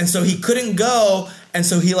 What? And so he couldn't go, and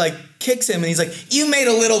so he like kicks him, and he's like, you made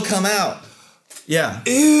a Lil come out. Yeah.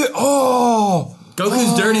 Ew, oh.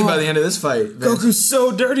 Goku's dirty by the end of this fight. Goku's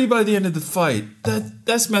so dirty by the end of the fight.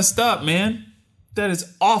 That's messed up, man. That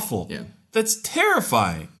is awful. Yeah. That's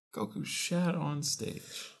terrifying. Goku shat on stage.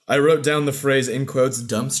 I wrote down the phrase, in quotes,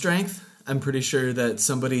 dumb strength. I'm pretty sure that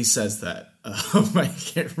somebody says that. I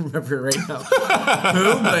can't remember right now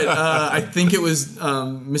who, but I think it was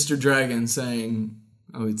Mr. Dragon saying,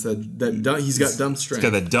 oh, he said that he's got dumb strength.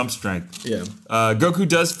 He's got that dump strength. Yeah. Goku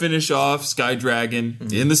does finish off Sky Dragon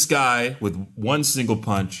in the sky with one single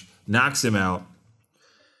punch, knocks him out.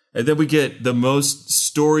 And then we get the most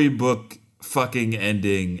storybook fucking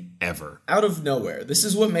ending ever. Out of nowhere. This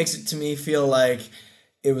is what makes it to me feel like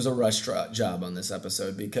it was a rush job on this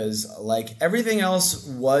episode, because like everything else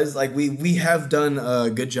was like we have done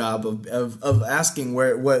a good job of asking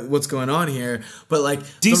what's going on here, but like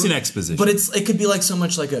decent exposition. But it could be like so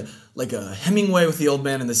much like a Hemingway with The Old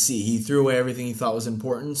Man and the Sea. He threw away everything he thought was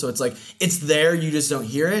important, so it's like it's there, you just don't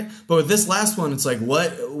hear it. But with this last one, it's like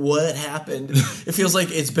what happened? It feels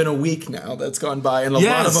like it's been a week now that's gone by, and a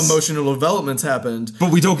lot of emotional developments happened,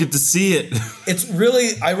 but we don't get to see it. It's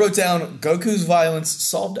really, I wrote down, Goku's violence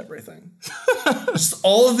solved everything. Just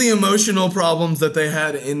all of the emotional problems that they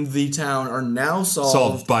had in the town are now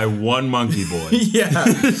solved by one monkey boy. Yeah.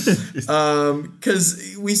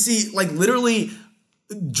 Because we see, like, literally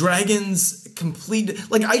Dragon's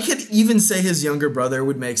complete, like, I could even say his younger brother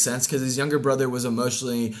would make sense because his younger brother was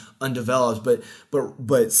emotionally undeveloped,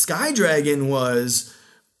 but Sky Dragon was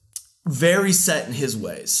very set in his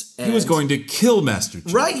ways. And, he was going to kill Master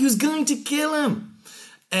Chief. Right, he was going to kill him.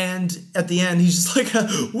 And at the end, he's just like,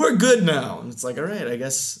 "We're good now." And it's like, all right, I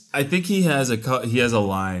guess. I think he has a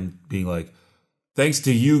line being like, "Thanks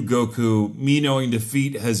to you, Goku, me knowing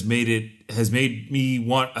defeat has made me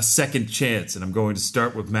want a second chance, and I'm going to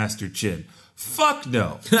start with Master Chin." Fuck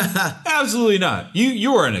no, absolutely not.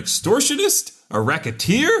 You are an extortionist, a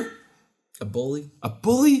racketeer, a bully.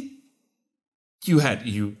 You had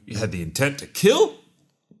the intent to kill.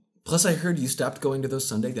 Plus, I heard you stopped going to those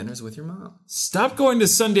Sunday dinners with your mom. Stopped going to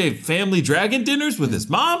Sunday family dragon dinners with his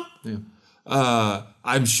mom? Yeah.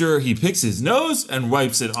 I'm sure he picks his nose and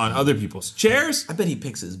wipes it on other people's chairs. I bet he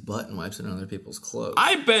picks his butt and wipes it on other people's clothes.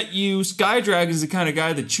 I bet you Sky Dragon's the kind of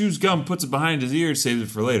guy that chews gum, puts it behind his ear, and saves it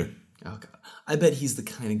for later. Oh, God. I bet he's the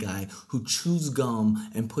kind of guy who chews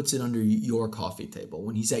gum and puts it under your coffee table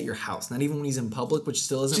when he's at your house. Not even when he's in public, which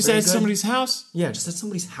still isn't just very at good. somebody's house? Yeah, just at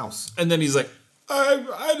somebody's house. And then he's like,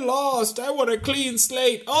 I lost. I want a clean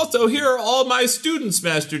slate. Also, here are all my students,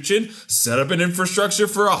 Master Chin. Set up an infrastructure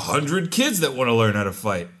for 100 kids that want to learn how to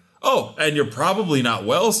fight. Oh, and you're probably not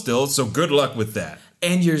well still, so good luck with that.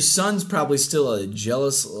 And your son's probably still a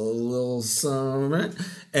jealous little son, right?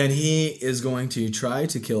 And he is going to try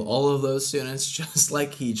to kill all of those students just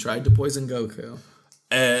like he tried to poison Goku.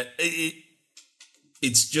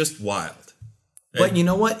 It's just wild. But you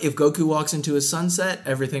know what? If Goku walks into a sunset,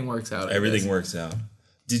 everything works out. Everything works out.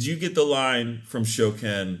 Did you get the line from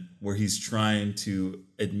Shoken where he's trying to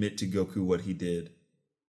admit to Goku what he did?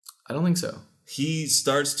 I don't think so. He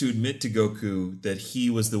starts to admit to Goku that he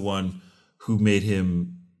was the one who made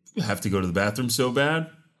him have to go to the bathroom so bad.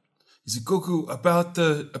 He's like, Goku, about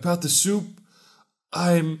the soup,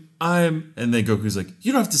 I'm, and then Goku's like,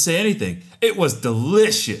 you don't have to say anything. It was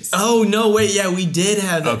delicious. Oh, no, wait, yeah, we did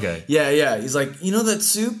have that. Okay. Yeah. He's like, you know that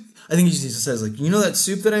soup? I think he just says, like, you know that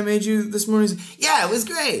soup that I made you this morning? He's like, yeah, it was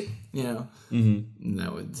great. You know? Mm-hmm.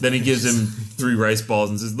 No, then he gives him 3 rice balls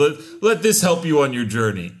and says, let this help you on your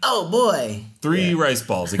journey. Oh, boy. 3 rice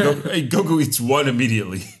balls. And Goku eats 1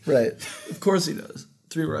 immediately. Right. Of course he does.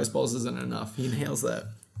 3 rice balls isn't enough. He inhales that.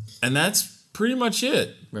 And that's pretty much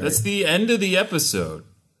it. Right. That's the end of the episode.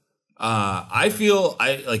 I feel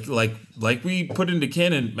like we put into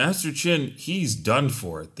canon, Master Chin, he's done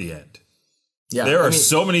for at the end. Yeah, there are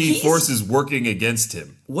so many forces working against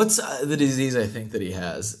him. What's the disease I think that he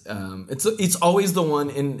has? It's always the one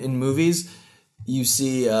in movies. You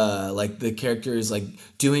see like the character is like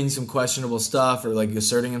doing some questionable stuff or like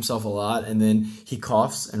asserting himself a lot, and then he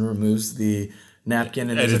coughs and removes the napkin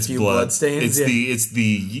and there's a few blood stains. It's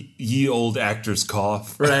the ye old actor's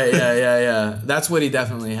cough. Right, yeah. That's what he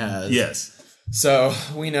definitely has. Yes. So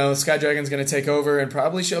we know Sky Dragon's going to take over and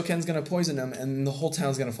probably Shoken's going to poison him and the whole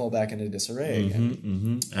town's going to fall back into disarray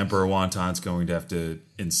again. Emperor Wonton's going to have to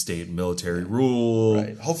instate military rule.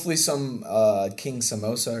 Right. Hopefully some King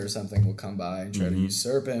Samosa or something will come by and try to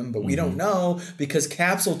usurp him, but we don't know because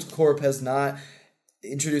Capsule Corp has not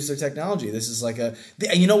introduced their technology. This is like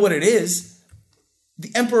you know what it is? The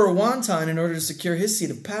Emperor Wonton, in order to secure his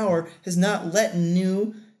seat of power, has not let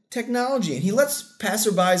new technology in. He lets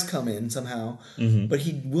passerbys come in somehow, but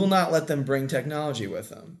he will not let them bring technology with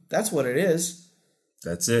them. That's what it is.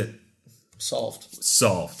 That's it. Solved.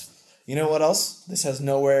 You know what else? This has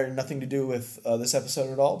nothing to do with this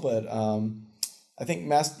episode at all, but I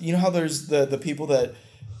think you know how there's the people that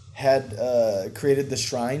had created the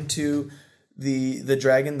shrine to the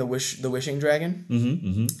dragon, the wishing dragon,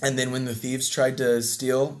 and then when the thieves tried to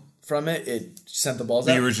steal from it, it sent the balls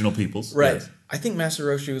out. The original peoples, right? Yes. I think Master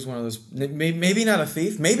Roshi was one of those. Maybe not a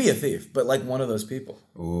thief, maybe a thief, but like one of those people.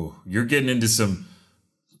 Ooh, you're getting into some.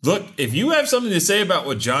 Look, if you have something to say about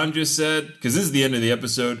what John just said, because this is the end of the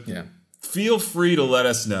episode, feel free to let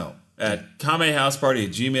us know at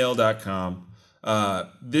kamehouseparty@gmail.com.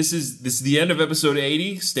 This is the end of episode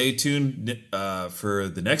 80. Stay tuned for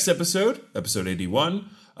the next episode 81.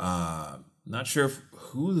 Not sure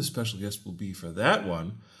who the special guest will be for that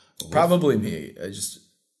one. Probably me. Just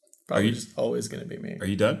always going to be me. Are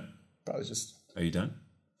you done? Probably just. Are you done?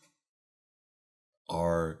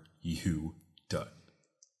 Are you done?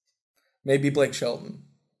 Maybe Blake Shelton.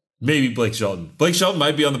 Blake Shelton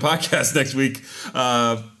might be on the podcast next week.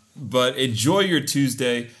 But enjoy your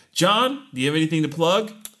Tuesday. John, do you have anything to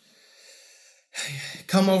plug?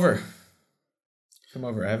 Come over. I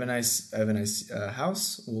have a nice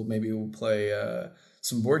house. We'll play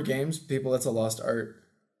some board games. People, that's a lost art.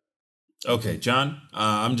 Okay, John,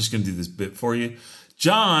 I'm just going to do this bit for you.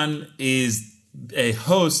 John is a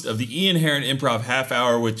host of the Ian Heron Improv Half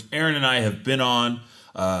Hour, which Aaron and I have been on.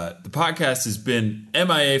 The podcast has been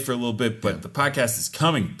MIA for a little bit, but the podcast is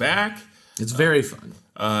coming back. It's very fun.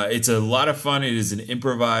 It's a lot of fun. It is an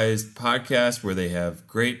improvised podcast where they have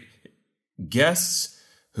great guests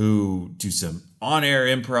who do some on-air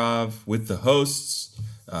improv with the hosts.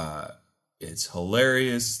 It's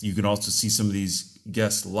hilarious. You can also see some of these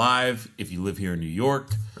guests live if you live here in New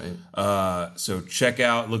York. Right. So check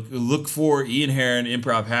out, look for Ian Heron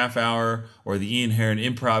Improv Half Hour or the Ian Heron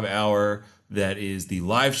Improv Hour. That is the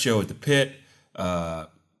live show at the Pit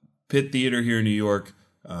Theater here in New York.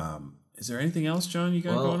 Is there anything else, John, you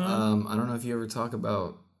got going on? I don't know if you ever talk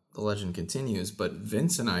about The Legend Continues, but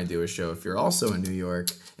Vince and I do a show if you're also in New York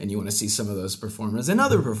and you want to see some of those performers and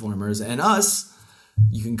other performers and us,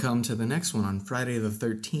 you can come to the next one on Friday the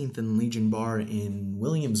 13th in Legion Bar in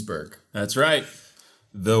Williamsburg. That's right.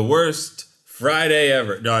 The worst Friday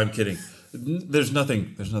ever. No, I'm kidding. There's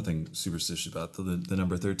nothing superstitious about the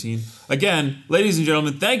number 13. Again, ladies and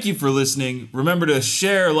gentlemen, thank you for listening. Remember to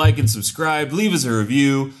share, like, and subscribe. Leave us a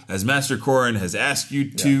review, as Master Corin has asked you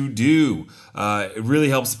to do. It really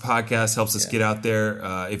helps the podcast, helps us get out there.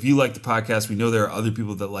 If you like the podcast, we know there are other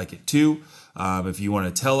people that like it too. If you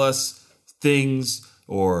want to tell us things,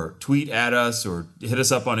 or tweet at us or hit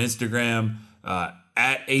us up on Instagram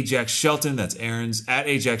at Ajax Shelton. That's Aaron's. At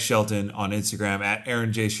Ajax Shelton on Instagram. At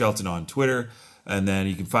Aaron J. Shelton on Twitter. And then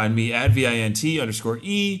you can find me at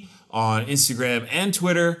VINT_E on Instagram and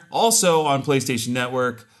Twitter. Also on PlayStation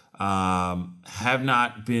Network. Have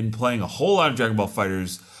not been playing a whole lot of Dragon Ball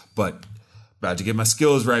FighterZ, but about to get my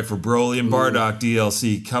skills right for Broly and Bardock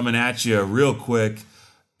DLC coming at you real quick.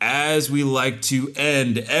 As we like to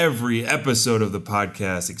end every episode of the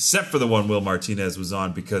podcast, except for the one Will Martinez was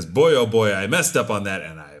on, because boy, oh boy, I messed up on that,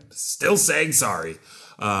 and I'm still saying sorry.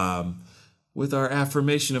 With our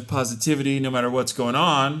affirmation of positivity, no matter what's going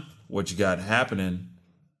on, what you got happening,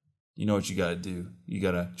 you know what you got to do. You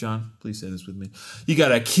got to, John, please say this with me. You got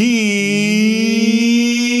to keep